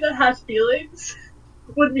part of me that has feelings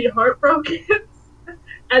would be heartbroken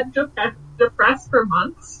and depressed for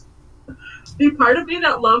months. The part of me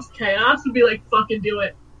that loves chaos would be like, fucking do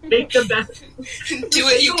it. Make the best. Do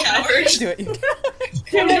it, you coward. Do it,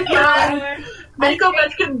 you coward. Make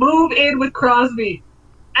Ovechkin move in with Crosby.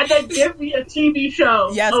 And then give me a TV show.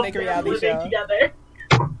 Yes, make a reality show. Together.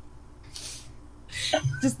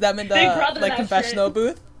 Just them in the confessional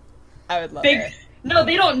booth. I would love it. No,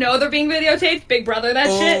 they don't know they're being videotaped. Big Brother, that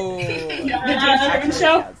shit. The James Harden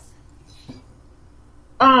show.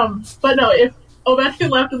 But no, if Ovechkin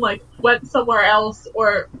left and like went somewhere else,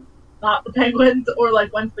 or not the Penguins, or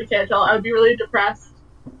like went to the KHL, I would be really depressed.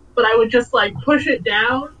 But I would just like push it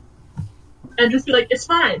down and just be like, it's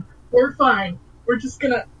fine. We're fine. We're just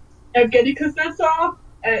gonna Evgeny Kuznetsov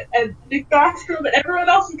and Nick Backstrom and everyone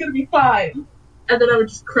else is gonna be fine. And then I would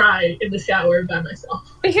just cry in the shower by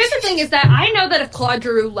myself. But here's the thing is that I know that if Claude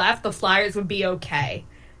Giroux left, the Flyers would be okay.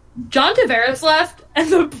 John Tavares left, and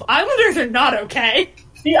the Islanders are not okay.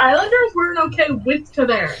 The Islanders weren't okay with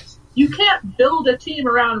Tavares. You can't build a team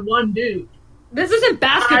around one dude. This isn't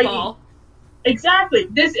basketball. Exactly.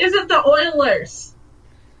 This isn't the Oilers.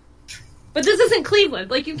 But this isn't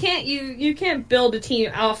Cleveland. Like, you can't build a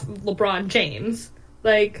team off LeBron James.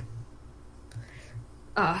 Like,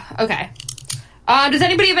 okay. Does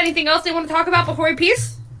anybody have anything else they want to talk about before we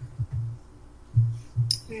peace?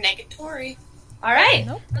 Negatory. All right.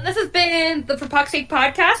 Nope. And this has been the For Puck's Sake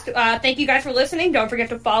podcast. Thank you guys for listening. Don't forget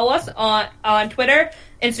to follow us on Twitter,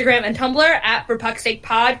 Instagram, and Tumblr at For Puck's Sake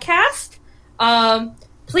Podcast.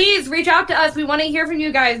 Please reach out to us. We want to hear from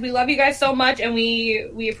you guys. We love you guys so much, and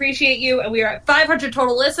we appreciate you. And we are at 500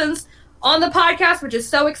 total listens on the podcast, which is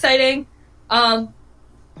so exciting. And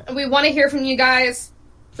we want to hear from you guys.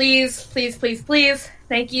 Please, please, please, please.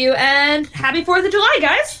 Thank you, and happy 4th of July,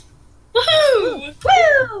 guys. Woohoo!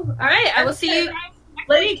 Woo! All right, I will see you.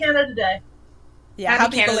 Lady Canada Day. Yeah,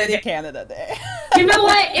 Happy happy Canada Lady Day. Canada Day. You know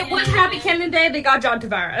what? It was Happy Canada Day. They got John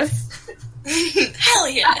Tavares. Hell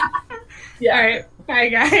yeah! Yeah. All right. Bye,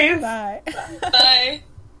 guys. Bye. Bye.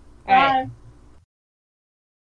 All right. Bye.